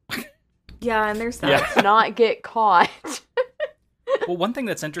 Yeah, and there's that. Yeah. Not get caught. Well, one thing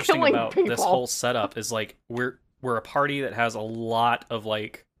that's interesting Killing about people. this whole setup is like we're a party that has a lot of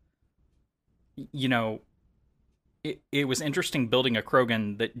like, it was interesting building a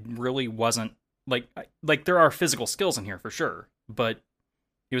Krogan that really wasn't like there are physical skills in here for sure, but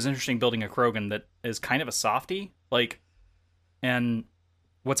it was interesting building a Krogan that is kind of a softie, and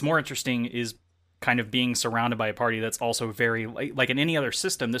what's more interesting is kind of being surrounded by a party that's also very like in any other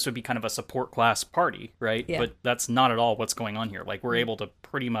system, this would be kind of a support class party, right? Yeah. But that's not at all what's going on here. Like we're able to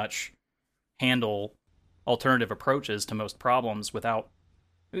pretty much handle alternative approaches to most problems without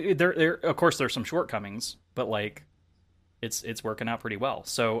there of course there's some shortcomings, but like it's working out pretty well.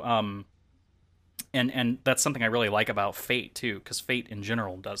 So and that's something I really like about Fate too, because Fate in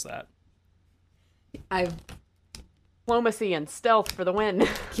general does that. I've Diplomacy and stealth for the win.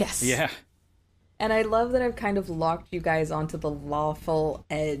 yes. Yeah. And I love that I've kind of locked you guys onto the lawful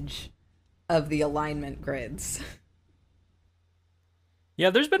edge of the alignment grids. Yeah,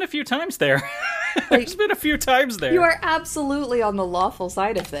 there's been a few times there. There's been a few times there. You are absolutely on the lawful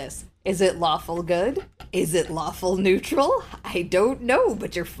side of this. Is it lawful good? Is it lawful neutral? I don't know,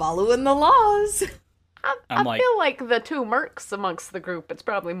 but you're following the laws. I feel like the two mercs amongst the group, it's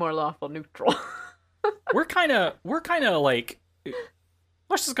probably more lawful neutral. we're kind of like,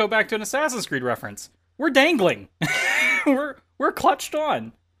 let's just go back to an Assassin's Creed reference. We're dangling. we're clutched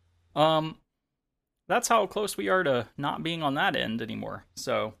on. That's how close we are to not being on that end anymore.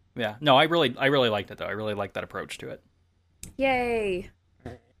 So yeah, no, I really liked it though. I really liked that approach to it. Yay.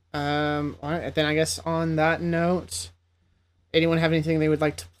 All right, then I guess on that note, anyone have anything they would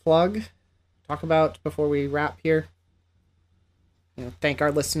like to talk about before we wrap here? Thank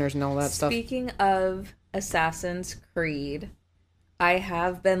our listeners and all that stuff. Speaking of Assassin's Creed, I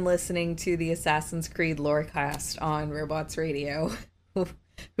have been listening to the Assassin's Creed Lorecast on Robots Radio,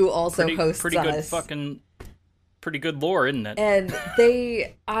 who also hosts pretty us. Pretty good lore, isn't it? And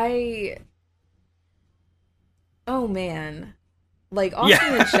oh man, like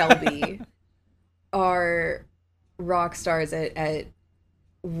Austin and Shelby are rock stars at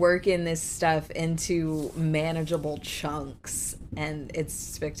working this stuff into manageable chunks, and it's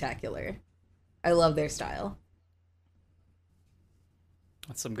spectacular. I love their style.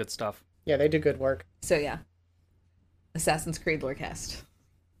 That's some good stuff. Yeah, they do good work. So yeah, Assassin's Creed Lorecast.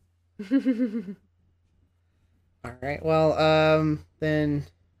 All right. Well, then,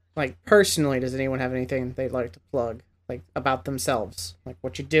 like, personally, does anyone have anything they'd like to plug, like, about themselves, like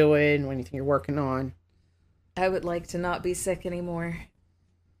what you're doing, anything you're working on? I would like to not be sick anymore.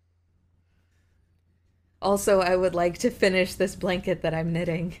 Also, I would like to finish this blanket that I'm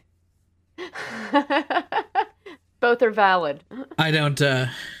knitting. Both are valid. I don't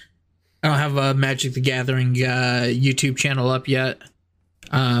have a Magic the Gathering YouTube channel up yet.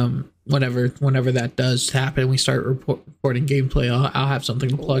 Whenever that does happen, we start reporting gameplay. I'll have something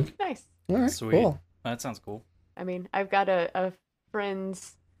to plug. Nice. All right, Sweet. cool. That sounds cool. I mean, I've got a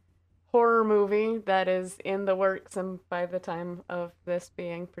friend's horror movie that is in the works, and by the time of this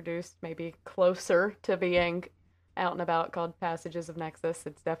being produced, maybe closer to being out and about, called Passages of Nexus.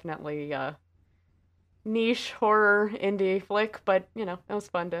 It's definitely a niche horror indie flick, but, it was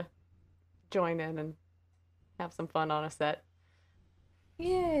fun to join in and have some fun on a set.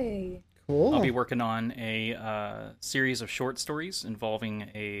 Yay. Cool. I'll be working on a series of short stories involving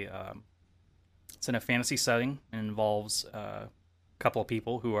it's in a fantasy setting and involves a couple of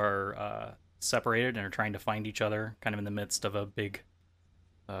people who are separated and are trying to find each other kind of in the midst of a big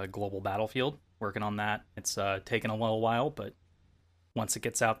global battlefield. Working on that. It's taken a little while, but once it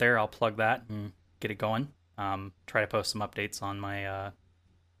gets out there, I'll plug that and get it going. Try to post some updates on my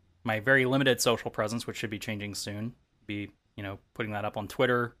my very limited social presence, which should be changing soon. Be putting that up on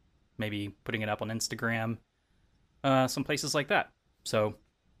Twitter, maybe putting it up on Instagram, some places like that. So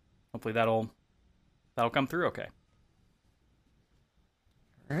hopefully that'll come through okay.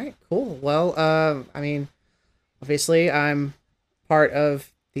 All right, cool. Well, I mean, obviously I'm part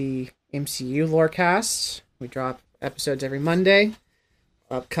of the MCU Lorecast. We drop episodes every Monday.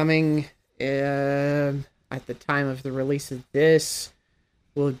 Upcoming at the time of the release of this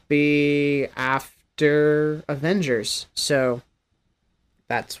will be after Avengers. So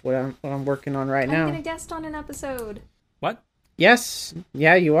that's what I'm working on right now. I'm gonna guest on an episode. What? Yes,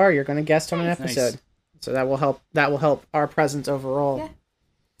 yeah, you are. You're gonna guest on an Nice. episode. So that will help. That will help our presence overall. Yeah,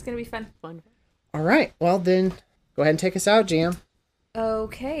 it's gonna be fun. All right. Well, then go ahead and take us out, GM.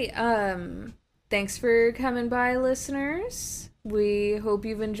 Okay. Thanks for coming by, listeners. We hope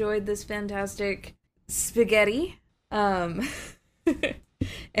you've enjoyed this fantastic spaghetti.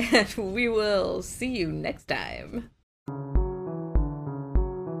 And we will see you next time.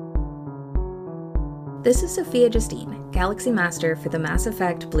 This is Sophia Justine, Galaxy Master for the Mass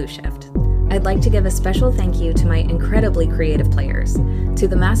Effect Blue Shift. I'd like to give a special thank you to my incredibly creative players, to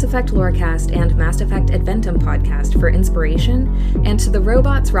the Mass Effect Lorecast and Mass Effect Adventum podcast for inspiration, and to the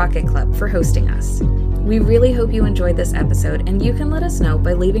Robots Rocket Club for hosting us. We really hope you enjoyed this episode, and you can let us know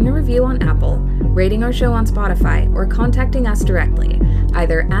by leaving a review on Apple, rating our show on Spotify, or contacting us directly,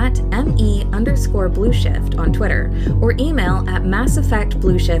 either at ME_Blueshift on Twitter, or email at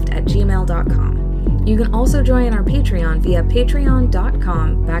masseffectblueshift@gmail.com. You can also join our Patreon via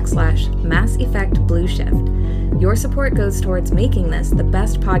patreon.com/Mass Effect Blue Shift. Your support goes towards making this the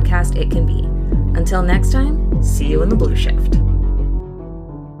best podcast it can be. Until next time, see you in the Blue Shift.